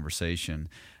this conversation.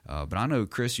 But I know,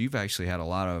 Chris, you've actually had a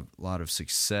lot of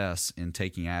success in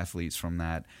taking athletes from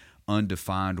that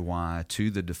undefined why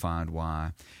to the defined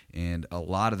why, and a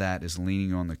lot of that is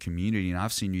leaning on the community. And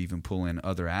I've seen you even pull in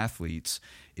other athletes.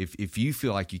 If you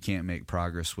feel like you can't make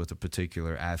progress with a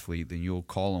particular athlete, then you'll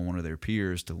call on one of their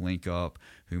peers to link up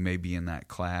who may be in that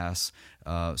class.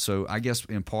 So I guess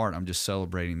in part I'm just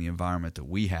celebrating the environment that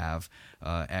we have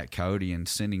at Coyote, and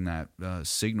sending that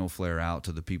signal flare out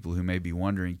to the people who may be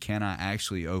wondering, can I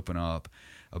actually open up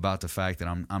about the fact that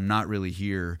I'm not really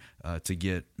here to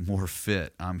get more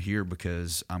fit. I'm here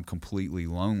because I'm completely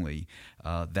lonely.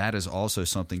 That is also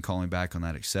something, calling back on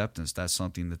that acceptance, that's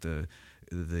something that the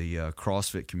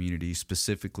CrossFit community,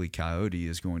 specifically Coyote,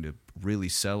 is going to really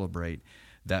celebrate,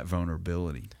 that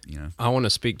vulnerability. You know, I want to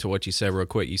speak to what you said real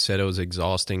quick. You said it was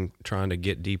exhausting trying to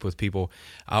get deep with people.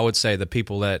 I would say the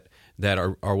people that that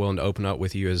are willing to open up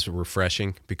with you is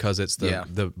refreshing, because it's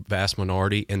the vast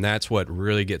minority, and that's what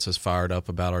really gets us fired up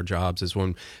about our jobs, is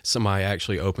when somebody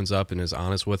actually opens up and is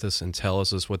honest with us and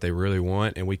tells us what they really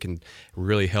want, and we can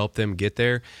really help them get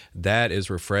there. That is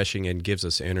refreshing and gives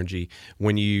us energy.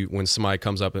 When somebody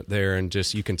comes up there and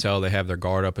just, you can tell they have their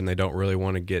guard up and they don't really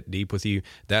want to get deep with you,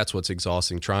 that's what's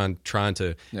exhausting, trying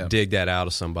to dig that out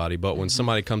of somebody. But when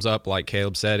somebody comes up, like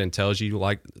Caleb said, and tells you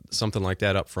like something like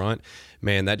that up front,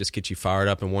 man, that just gets you fired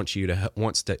up and wants you to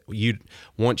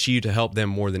help them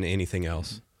more than anything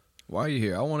else. Why are you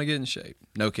here? I want to get in shape.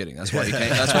 No kidding. That's why you came.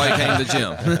 That's why you came to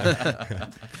the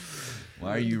gym.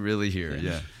 Why are you really here?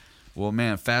 Yeah. Well,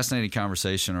 man, fascinating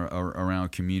conversation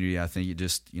around community. I think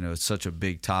it's such a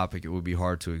big topic. It would be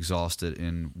hard to exhaust it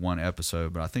in one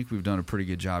episode, but I think we've done a pretty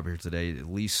good job here today, at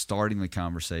least starting the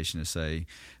conversation to say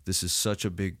this is such a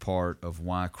big part of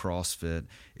why CrossFit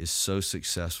is so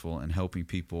successful in helping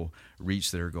people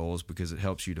reach their goals, because it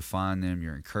helps you define them.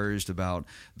 You're encouraged about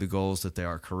the goals, that they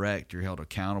are correct. You're held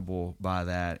accountable by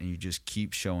that, and you just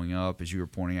keep showing up. As you were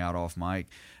pointing out off mic,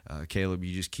 Caleb,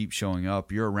 you just keep showing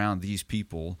up. You're around these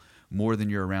people more than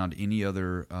you're around any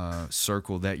other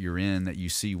circle that you're in, that you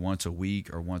see once a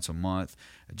week or once a month,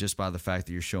 just by the fact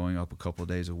that you're showing up a couple of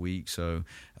days a week. So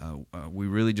we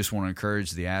really just want to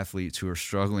encourage the athletes who are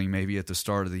struggling maybe at the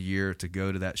start of the year to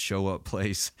go to that show-up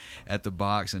place at the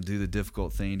box and do the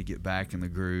difficult thing to get back in the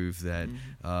groove, that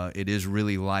it is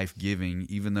really life-giving.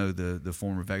 Even though the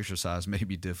form of exercise may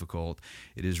be difficult,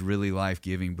 it is really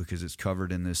life-giving because it's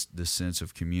covered in this sense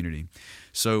of community.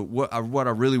 So what I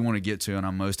really want to get to, and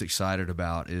I'm most excited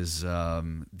about, is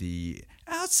the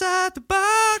outside the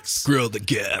box Grill the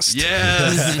guest.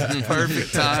 Yes,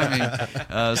 perfect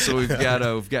timing. So we've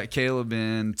got Caleb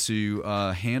in to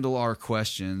handle our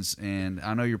questions, and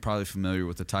I know you're probably familiar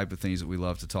with the type of things that we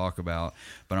love to talk about,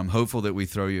 but I'm hopeful that we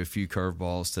throw you a few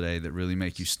curveballs today that really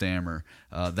make you stammer.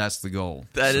 That's the goal.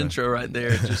 That intro right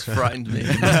there just frightened me.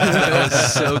 That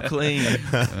was so clean.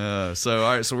 So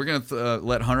all right, so we're gonna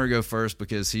let Hunter go first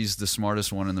because he's the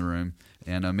smartest one in the room,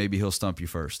 and maybe he'll stump you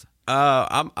first.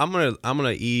 I'm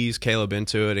gonna ease Caleb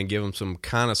into it and give him some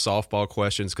kind of softball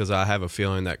questions, because I have a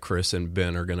feeling that Chris and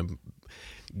Ben are gonna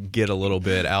get a little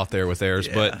bit out there with theirs.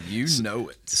 Yeah, but You know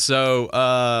it.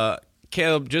 So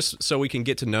Caleb, just so we can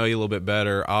get to know you a little bit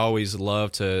better, I always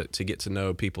love to get to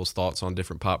know people's thoughts on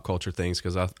different pop culture things,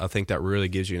 because I think that really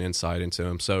gives you an insight into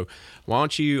them. So why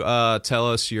don't you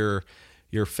tell us your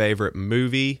favorite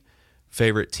movie,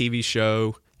 favorite TV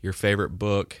show, your favorite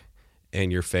book,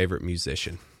 and your favorite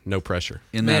musician? No pressure.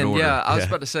 In that order. Yeah, I was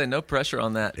about to say, no pressure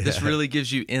on that. This really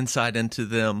gives you insight into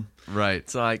them. Right.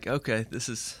 It's like, okay, this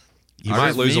is... You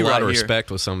might lose a lot right of here.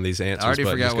 respect with some of these answers. I already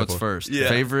but forgot just go what's for it. first. Yeah.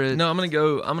 Favorite? No, I'm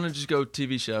gonna just go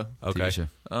TV show. Okay. TV show.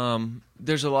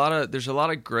 There's a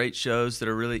lot of great shows that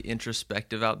are really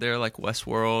introspective out there, like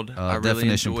Westworld. I really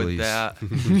definition, enjoyed please. that.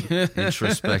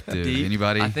 Introspective. Deep.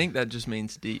 Anybody? I think that just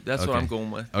means deep. That's what Okay. I'm going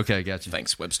with. Okay, gotcha.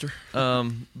 Thanks, Webster.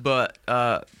 But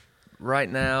right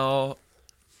now,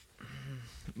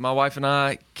 my wife and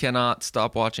I cannot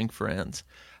stop watching Friends.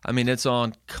 I mean, it's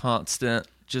on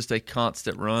just a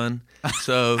constant run.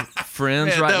 So Friends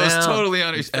Man, right that now. was totally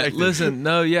unexpected. Listen,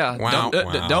 no, yeah, Wow.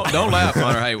 Don't laugh,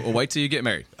 Hunter. Hey, well, wait till you get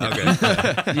married. Okay.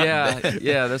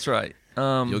 yeah, that's right.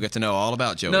 You'll get to know all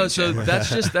about Joey. No, and so Chad.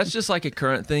 that's just like a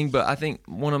current thing. But I think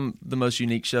one of the most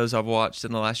unique shows I've watched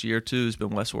in the last year or two has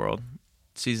been Westworld.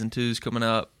 Season 2's coming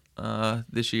up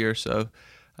this year, so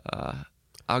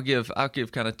I'll give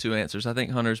kind of two answers. I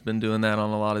think Hunter's been doing that on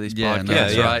a lot of these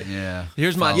podcasts, yeah. right? Yeah.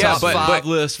 Here's my Yeah, top five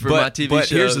list for my TV but shows.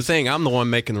 here's the thing: I'm the one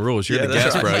making the rules. You're Yeah, the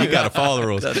that's guest, right. bro. You got to follow the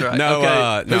rules. That's right. No,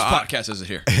 Okay. no, Whose I, podcast is it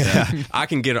here? I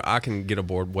can get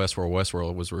aboard Westworld.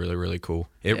 Westworld was really, really cool.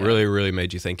 It really, really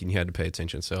made you think, and you had to pay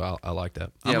attention. So I like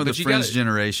that. I'm Yeah, with but the you Friends gotta-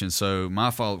 generation, so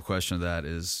my follow-up question to that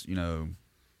is,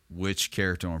 which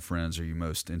character on Friends are you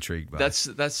most intrigued by?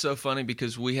 That's so funny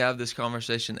because we have this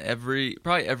conversation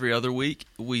probably every other week.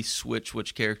 We switch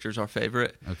which character's our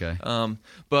favorite. Okay.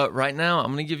 But right now,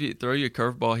 I'm gonna throw you a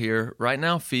curveball here. Right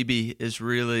now, Phoebe is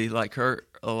really like her.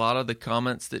 A lot of the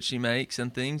comments that she makes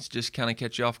and things just kind of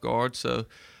catch you off guard. So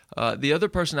the other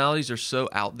personalities are so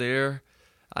out there.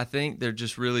 I think they're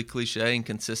just really cliche and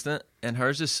consistent, and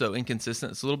hers is so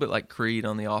inconsistent. It's a little bit like Creed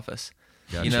on The Office.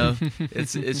 Gotcha.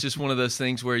 It's just one of those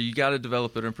things where you got to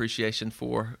develop an appreciation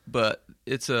for. But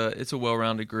it's a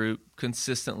well-rounded group.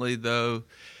 Consistently though,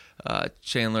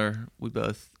 Chandler, we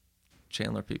both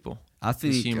Chandler people. I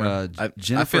think humor.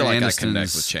 Jennifer I feel like I Aniston's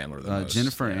connect with Chandler the most.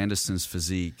 Jennifer Yeah. Aniston's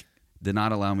physique did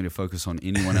not allow me to focus on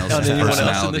anyone else's On anyone else in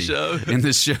the personality show. in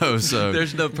the show. So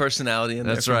There's no personality in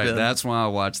that's there. right. Ben. That's why I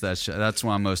watched that show. That's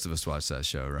why most of us watch that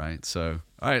show, right? So,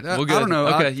 all right. Well, I good. don't know.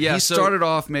 Okay, yeah, He so- started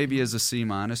off maybe as a C-,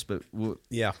 but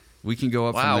Yeah. we can go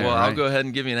up Wow, from there. well, right? I'll go ahead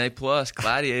and give you an A+.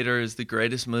 Gladiator is the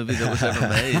greatest movie that was ever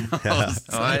made.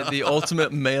 All right, the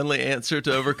ultimate manly answer to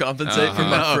overcompensate for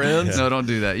my friends. No, don't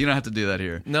do that. You don't have to do that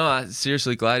here. No,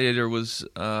 seriously, Gladiator was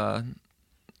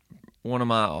one of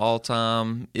my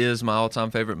all-time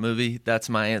favorite movie. That's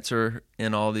my answer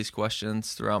in all these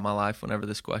questions throughout my life whenever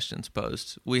this question's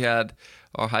posed. We had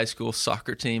our high school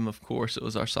soccer team, of course. It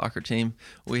was our soccer team.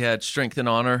 We had Strength and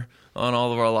Honor on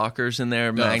all of our lockers in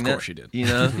there. No, of Magnet, course you did. You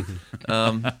know?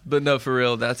 But no, for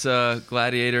real, that's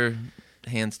Gladiator,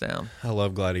 hands down. I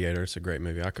love Gladiator. It's a great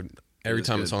movie. Every is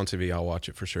time good. it's on TV, I'll watch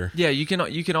it for sure. Yeah, you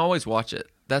can always watch it.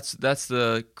 That's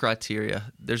the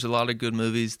criteria. There's a lot of good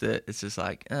movies that it's just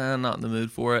like, I'm not in the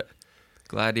mood for it.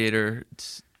 Gladiator,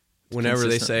 it's Whenever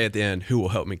they consistent. say at the end, "Who will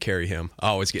help me carry him?" I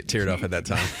always get teared up at that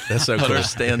time. That's so cool. Hunter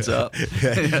stands up.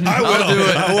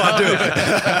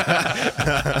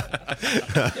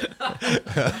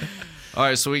 All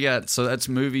right, so that's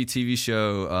movie, TV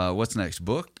show. What's next?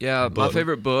 Book? Yeah, Book. my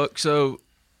favorite book. So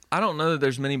I don't know that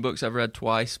there's many books I've read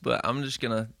twice, but I'm just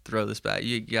gonna throw this back.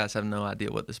 You guys have no idea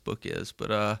what this book is, but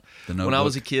when I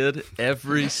was a kid,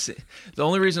 the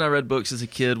only reason I read books as a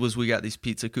kid was we got these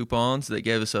pizza coupons that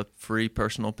gave us a free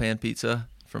personal pan pizza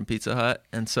from Pizza Hut,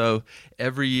 and so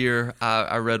every year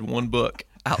I read one book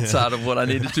outside of what I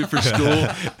needed to for school,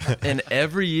 and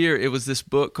every year it was this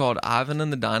book called Ivan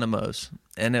and the Dynamos,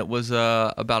 and it was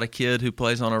about a kid who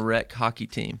plays on a rec hockey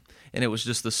team. And it was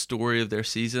just the story of their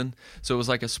season. So it was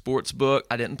like a sports book.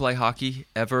 I didn't play hockey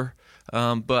ever,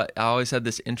 but I always had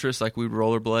this interest. Like we'd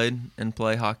rollerblade and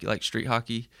play hockey, like street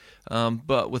hockey.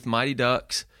 But with Mighty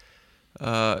Ducks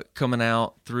coming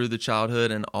out through the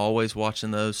childhood and always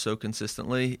watching those so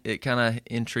consistently, it kind of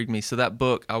intrigued me. So that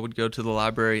book, I would go to the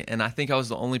library, and I think I was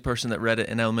the only person that read it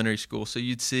in elementary school. So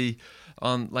you'd see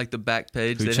on like the back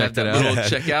page, Who they'd have checked that it out? little Yeah.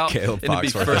 checkout, Caleb and it'd be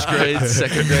Foxworth. first grade,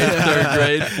 second grade, third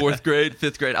grade, fourth grade,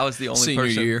 fifth grade. I was the only Senior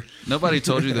person. year. Nobody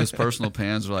told you those personal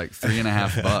pans were like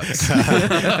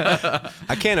 $3.50.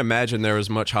 I can't imagine there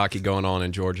was much hockey going on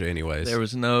in Georgia, anyways. There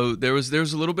was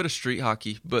a little bit of street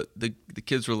hockey, but the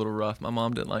kids were a little rough. My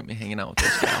mom didn't like me hanging out with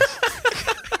those guys.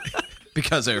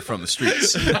 Because they're from the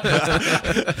streets.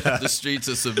 The streets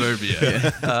of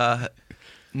suburbia.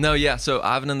 No, yeah. So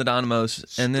Ivan and the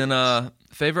Dynamos, and then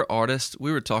favorite artist.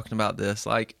 We were talking about this,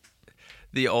 like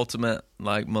the ultimate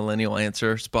like millennial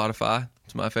answer. Spotify.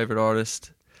 It's my favorite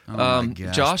artist. Oh my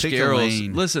gosh. Josh Pick a Garrels.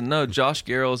 lane. Listen, no, Josh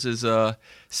Garrels is a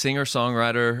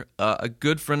singer-songwriter. A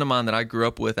good friend of mine that I grew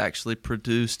up with actually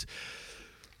produced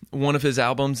one of his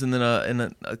albums, and then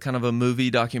a kind of a movie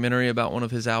documentary about one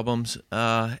of his albums.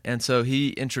 And so he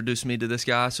introduced me to this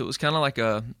guy. So it was kind of like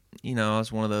I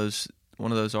was one of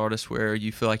those artists where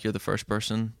you feel like you're the first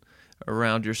person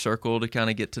around your circle to kind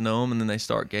of get to know him, and then they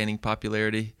start gaining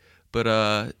popularity.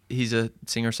 But he's a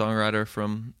singer-songwriter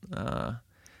from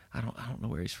I don't know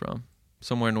where he's from,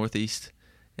 somewhere northeast.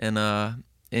 And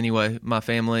anyway, my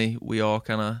family, we all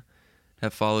kind of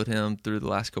have followed him through the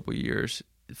last couple of years.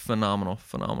 Phenomenal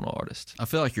artist. I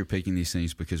feel like you're picking these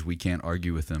things because we can't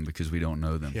argue with them because we don't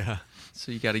know them. Yeah.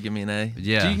 So you got to give me an A.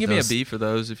 Yeah, You can give me a those- B for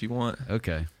those if you want.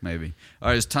 Okay, maybe. All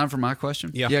right, it's time for my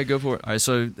question? Yeah. Yeah, go for it. All right,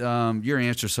 so your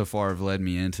answers so far have led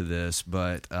me into this,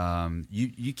 but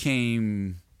you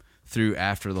came through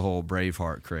after the whole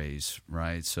Braveheart craze,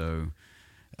 right? So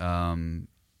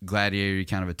Gladiator, you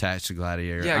kind of attached to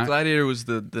Gladiator. Yeah, Gladiator was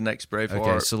the next Braveheart.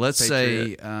 Okay, so let's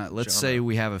Patriot say genre.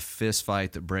 we have a fist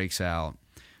fight that breaks out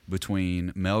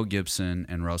between Mel Gibson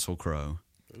and Russell Crowe.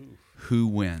 Who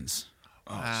wins?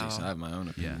 Oh, Wow. jeez, I have my own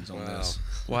opinions on Wow. this.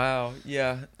 Wow.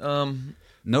 Yeah.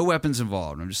 No weapons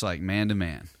involved. I'm just like man to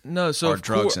man. No. So Are of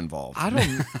drugs course- involved? I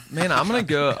don't. Man, I'm gonna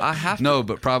go. I have to. No,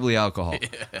 but probably alcohol.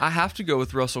 I have to go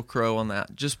with Russell Crowe on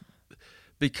that, just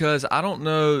because I don't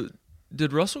know.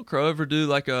 Did Russell Crowe ever do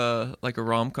like a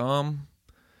rom-com?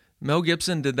 Mel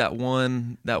Gibson did that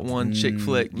one chick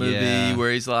flick movie yeah.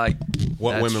 where he's like,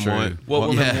 What That's women true. want. What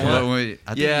women Yeah, want.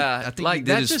 I think Yeah, I think like he did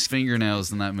that his just-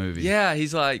 fingernails in that movie. yeah,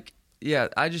 he's like, yeah.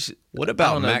 I just. What I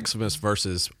about don't know. Maximus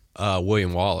versus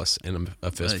William Wallace in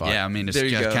a fist fight? Yeah, I mean, it's There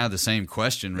you kind go. of the same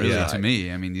question, really, Yeah. to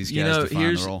me. I mean, these guys You know,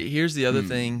 define the role. here's the other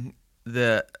thing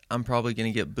that I'm probably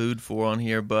going to get booed for on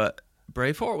here, but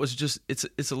Braveheart was just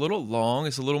it's a little long,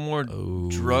 it's a little more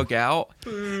drug out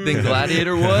than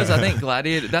Gladiator was. I think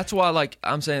Gladiator. That's why, like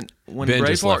I'm saying, when Ben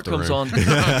just Braveheart left the comes room. on,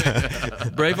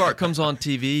 Braveheart comes on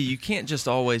TV, you can't just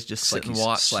always just sit like and he's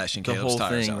watch slashing the Caleb's whole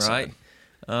tires thing, outside.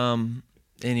 right?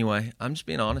 Anyway, I'm just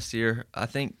being honest here. I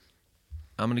think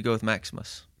I'm going to go with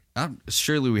Maximus.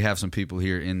 Surely we have some people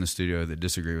here in the studio that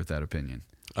disagree with that opinion.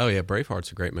 Oh yeah,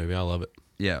 Braveheart's a great movie. I love it.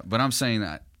 Yeah, but I'm saying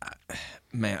that.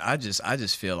 Man, I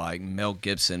just feel like Mel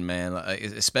Gibson, man,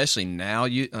 especially now.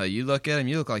 You look at him,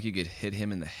 you look like you could hit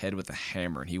him in the head with a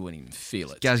hammer and he wouldn't even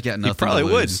feel it. Guy's got nothing. He probably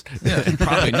to would. lose. Yeah,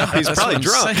 probably not. He's probably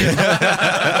drunk.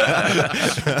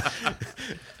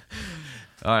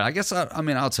 All right, I guess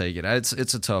I'll take it.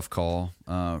 It's a tough call,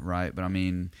 right? But I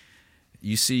mean,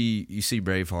 you see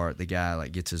Braveheart, the guy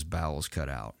like gets his bowels cut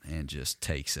out and just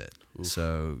takes it. Oof.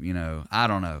 So I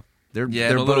don't know. They're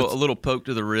a little poke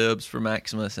to the ribs for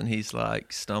Maximus, and he's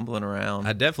like stumbling around.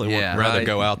 I definitely would rather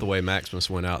go out the way Maximus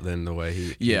went out than the way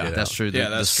he that's out. true.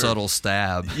 That's true. Subtle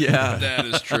stab. Yeah, that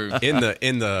is true. in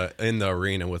the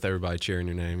arena with everybody cheering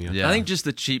your name. Yeah. I think just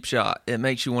the cheap shot, it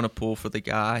makes you want to pull for the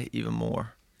guy even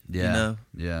more. Yeah,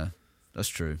 yeah, that's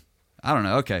true. I don't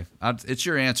know. Okay, it's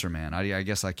your answer, man. I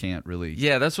guess I can't really.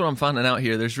 Yeah, that's what I'm finding out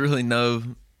here. There's really no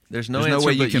answer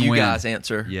way you but can you win. guys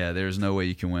answer. Yeah, there's no way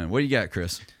you can win. What do you got,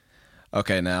 Chris?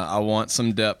 Okay, now I want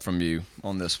some depth from you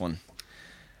on this one.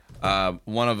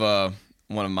 One of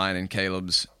mine and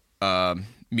Caleb's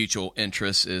mutual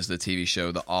interests is the TV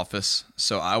show The Office.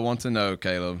 So I want to know,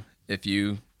 Caleb, if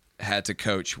you had to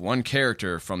coach one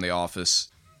character from The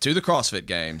Office to the CrossFit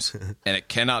Games, and it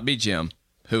cannot be Jim,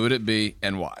 who would it be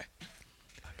and why?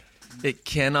 It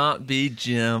cannot be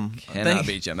Jim. Cannot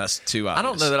be Jim. That's too obvious. I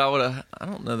don't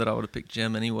know that I would have picked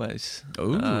Jim anyways.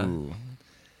 Ooh.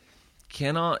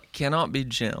 Cannot be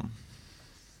Jim.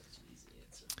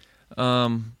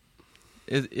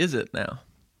 Is it now?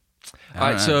 All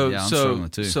right.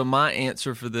 So my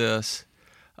answer for this,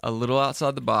 a little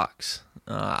outside the box.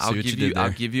 I'll give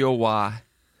you a why.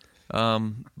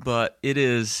 But it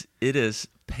is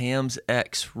Pam's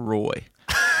ex Roy.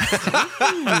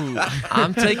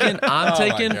 I'm taking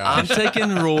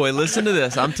Roy. Listen to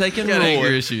this. I'm taking Roy. Anger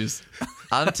issues.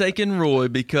 I'm taking Roy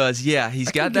because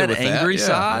he's got that angry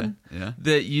side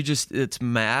that it's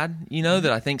mad,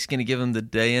 that I think is going to give him the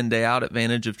day in day out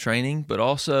advantage of training, but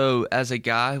also as a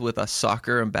guy with a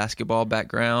soccer and basketball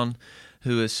background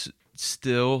who is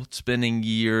still spending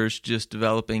years just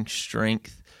developing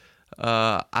strength.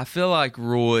 I feel like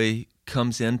Roy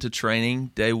comes into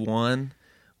training day one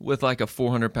with like a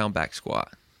 400-pound back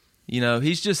squat.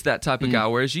 He's just that type of guy.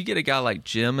 Whereas you get a guy like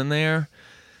Jim in there,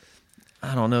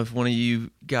 I don't know if one of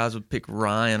you guys would pick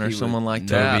Ryan or someone like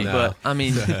that. No. But I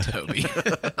mean, Toby.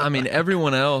 I mean,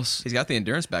 everyone else. He's got the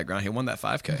endurance background. He won that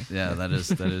 5K. Yeah, that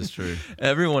is true.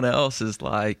 Everyone else is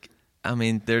like, I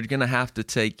mean, they're going to have to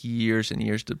take years and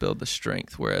years to build the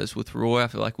strength. Whereas with Roy, I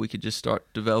feel like we could just start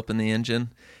developing the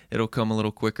engine. It'll come a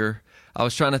little quicker. I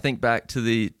was trying to think back to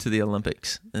the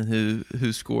Olympics and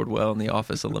who scored well in the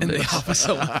Office Olympics. But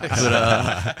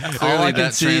all I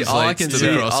can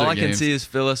see is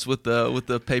Phyllis with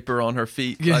the paper on her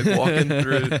feet, like walking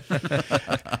through.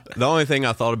 The only thing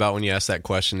I thought about when you asked that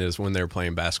question is when they were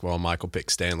playing basketball, Michael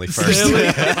picked Stanley first.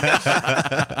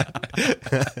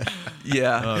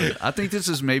 Yeah. I think this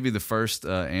is maybe the first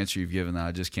answer you've given that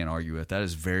I just can't argue with. That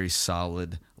is very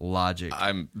solid logic.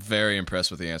 I'm very impressed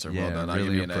with the answer. Well done.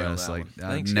 Really impressed. Like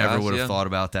I never would have thought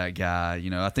about that guy.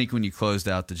 I think when you closed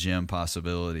out the Jim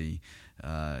possibility,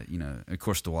 of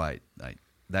course Dwight, like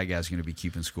that guy's going to be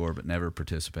keeping score but never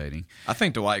participating. I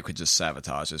think Dwight could just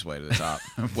sabotage his way to the top.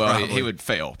 Well, he would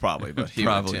fail probably, but he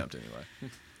would attempt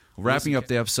anyway. Wrapping up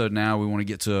the episode now, we want to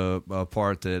get to a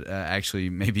part that actually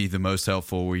may be the most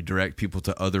helpful. We direct people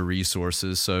to other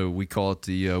resources. So we call it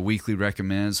the Weekly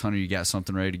Recommends. Hunter, you got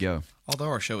something ready to go? Although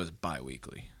our show is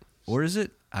bi-weekly. Or is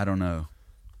it? I don't know.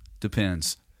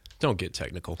 Depends. Don't get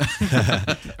technical.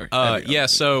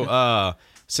 So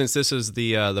since this is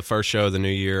the first show of the new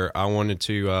year, I wanted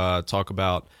to talk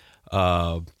about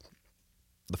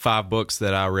the 5 books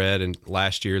that I read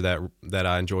last year that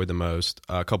I enjoyed the most.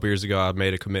 A couple years ago, I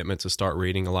made a commitment to start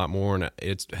reading a lot more, and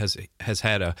it has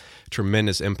had a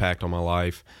tremendous impact on my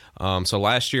life. So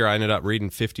last year, I ended up reading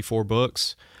 54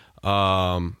 books.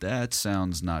 That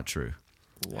sounds not true.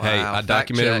 Wow, hey, I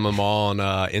documented them all on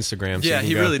Instagram. So yeah,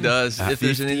 he really does. If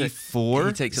there's anything, 54,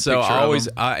 he takes a so picture. I always,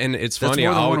 of them. and it's That's funny.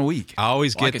 more than one a week. I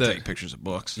always get take pictures of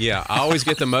books. Yeah, I always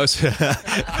get the most.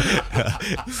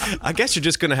 I guess you're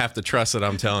just gonna have to trust that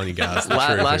I'm telling you guys.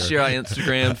 Last year, I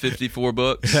Instagrammed 54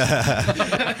 books.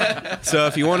 So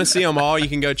if you want to see them all, you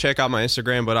can go check out my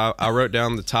Instagram. But I wrote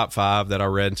down the top 5 that I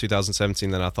read in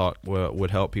 2017 that I thought would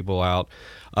help people out.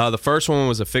 The first one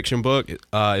was a fiction book. It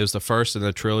was the first in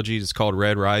the trilogy. It's called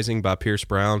Red Rising by Pierce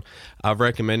Brown. I've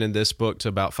recommended this book to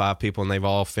about 5 people, and they've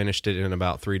all finished it in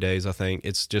about 3 days, I think.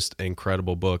 It's just an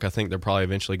incredible book. I think they're probably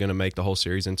eventually going to make the whole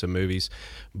series into movies.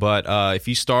 But if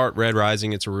you start Red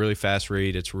Rising, it's a really fast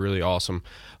read. It's really awesome.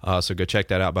 So go check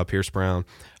that out by Pierce Brown.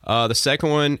 The second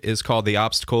one is called The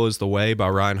Obstacle is the Way by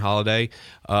Ryan Holiday.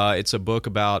 It's a book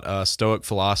about Stoic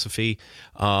philosophy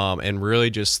and really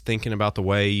just thinking about the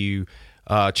way you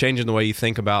changing the way you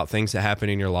think about things that happen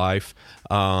in your life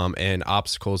and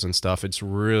obstacles and stuff. It's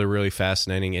really, really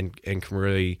fascinating and can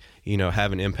really,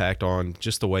 have an impact on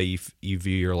just the way you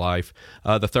view your life.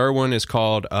 The third one is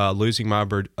called Losing My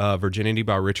Virginity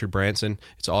by Richard Branson.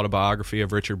 It's an autobiography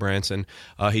of Richard Branson.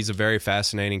 He's a very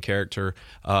fascinating character.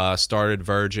 Started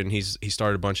Virgin. He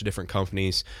started a bunch of different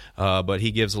companies, but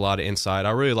he gives a lot of insight.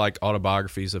 I really like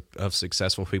autobiographies of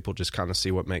successful people, just kind of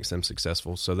see what makes them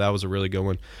successful. So that was a really good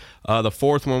one. The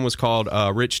fourth one was called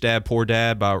Rich Dad, Poor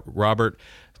Dad by Robert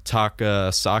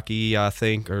Takasaki, I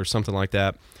think, or something like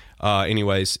that.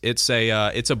 Anyways, it's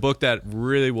a book that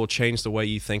really will change the way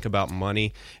you think about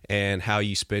money and how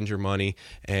you spend your money,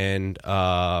 and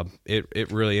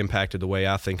it really impacted the way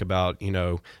I think about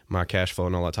my cash flow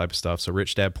and all that type of stuff. So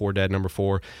Rich Dad, Poor Dad, number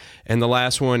 4, and the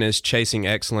last one is Chasing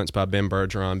Excellence by Ben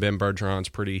Bergeron. Ben Bergeron's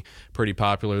pretty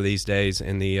popular these days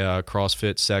in the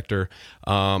CrossFit sector,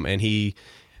 and he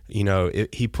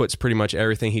puts pretty much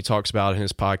everything he talks about in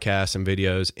his podcasts and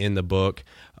videos in the book.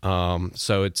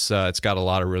 So it's got a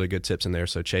lot of really good tips in there.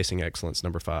 So Chasing Excellence,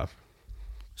 number 5.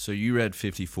 So you read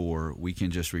 54. We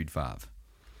can just read 5.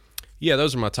 Yeah,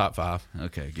 those are my top 5.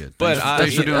 Okay, good. But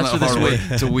thanks for doing that hard way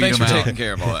to weed Thanks them for out. taking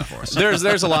care of all that for us.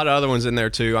 There's a lot of other ones in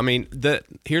there too. I mean,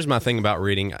 here's my thing about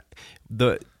reading.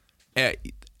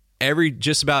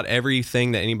 Just about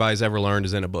everything that anybody's ever learned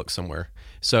is in a book somewhere.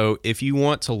 So if you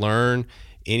want to learn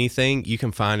anything, you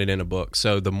can find it in a book.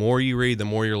 So the more you read, the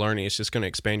more you're learning. It's just going to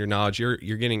expand your knowledge. You're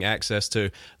getting access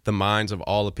to the minds of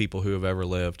all the people who have ever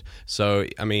lived. So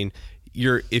I mean,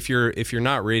 if you're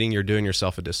not reading, you're doing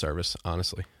yourself a disservice,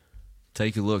 honestly.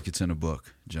 Take a look. It's in a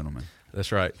book, gentlemen.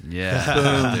 That's right.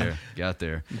 Yeah, got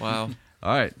there. Wow.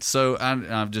 All right, so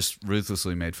I've just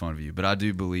ruthlessly made fun of you, but I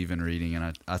do believe in reading,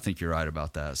 and I think you're right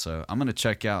about that. So I'm going to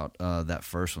check out that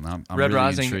first one. I'm Red really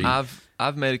Rising. intrigued.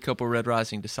 I've made a couple Red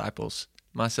Rising disciples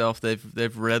myself.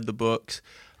 They've read the books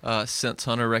since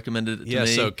Hunter recommended it to me. Yeah,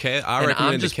 so I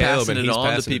recommended it to Caleb, and he's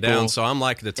passing it down. So I'm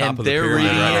like the top of the pyramid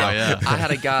reading right it. now. Yeah. I had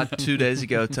a guy 2 days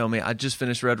ago tell me I just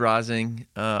finished Red Rising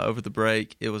over the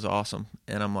break. It was awesome,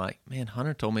 and I'm like, man,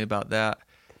 Hunter told me about that,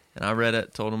 and I read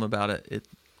it, told him about it.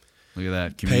 Look at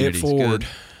that. Pay it Community's forward. good.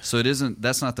 So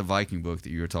that's not the Viking book that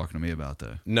you were talking to me about,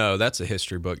 though. No, that's a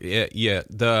history book. Yeah.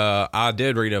 I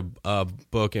did read a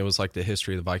book. It was like the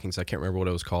history of the Vikings. I can't remember what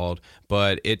it was called,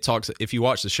 but it talks. If you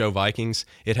watch the show Vikings,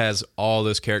 it has all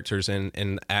those characters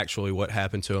and actually what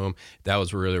happened to them. That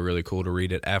was really, really cool to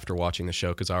read it after watching the show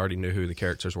because I already knew who the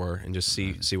characters were and just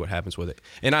see what happens with it.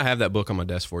 And I have that book on my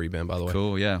desk for you, Ben. By the way.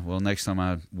 Cool. Yeah. Well, next time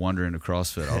I wander into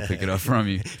CrossFit, I'll pick it up from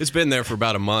you. It's been there for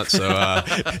about a month, so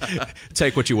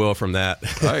take what you will from that.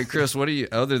 All right, Chris. What do you,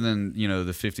 other than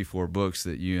the 54 books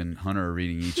that you and Hunter are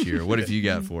reading each year? What have you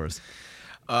got for us?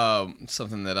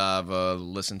 Something that I've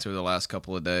listened to the last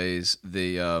couple of days,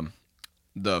 the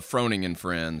Froning and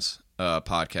Friends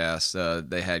podcast.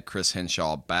 They had Chris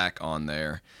Henshaw back on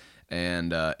there,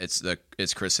 and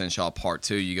it's Chris Henshaw Part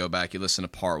 2. You go back, you listen to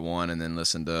Part 1, and then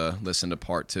listen to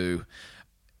Part 2.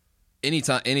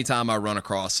 Anytime I run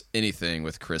across anything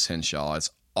with Chris Henshaw, it's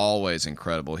always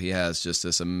incredible. He has just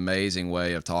this amazing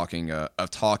way of talking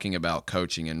about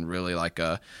coaching and really like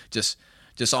just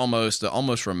almost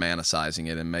romanticizing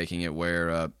it and making it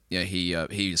where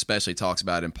he especially talks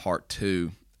about in Part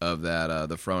 2 of that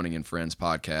the Froning and Friends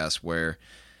podcast where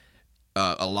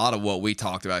a lot of what we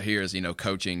talked about here is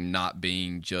coaching not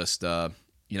being just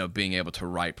being able to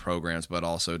write programs, but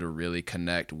also to really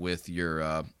connect with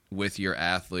your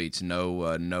athletes, know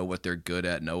what they're good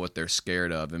at, know what they're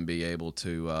scared of, and be able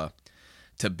to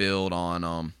build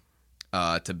on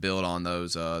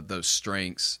those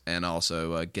strengths, and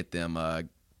also get them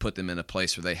put them in a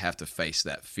place where they have to face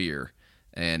that fear.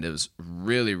 And it was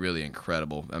really, really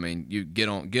incredible. I mean, you get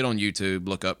on YouTube,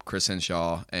 look up Chris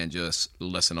Henshaw, and just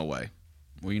listen away.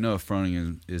 Well, if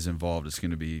Froning is involved, it's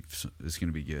going to be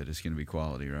good. It's going to be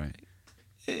quality, right?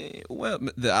 Well,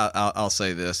 I'll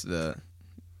say this: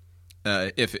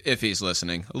 if he's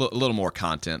listening, a little more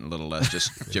content, a little less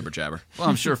just jibber jabber. Well,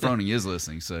 I'm sure Froning is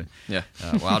listening, so yeah.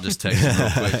 I'll just text him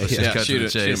real quick. Let's just cut to the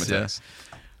chase. Shoot him a text.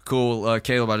 Cool.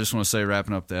 Caleb, I just want to say,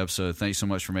 wrapping up the episode, thanks so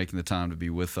much for making the time to be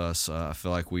with us. I feel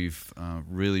like we've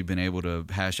really been able to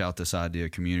hash out this idea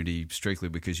of community strictly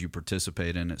because you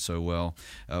participate in it so well.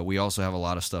 We also have a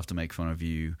lot of stuff to make fun of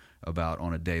you about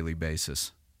on a daily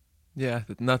basis. Yeah,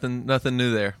 nothing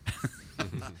new there.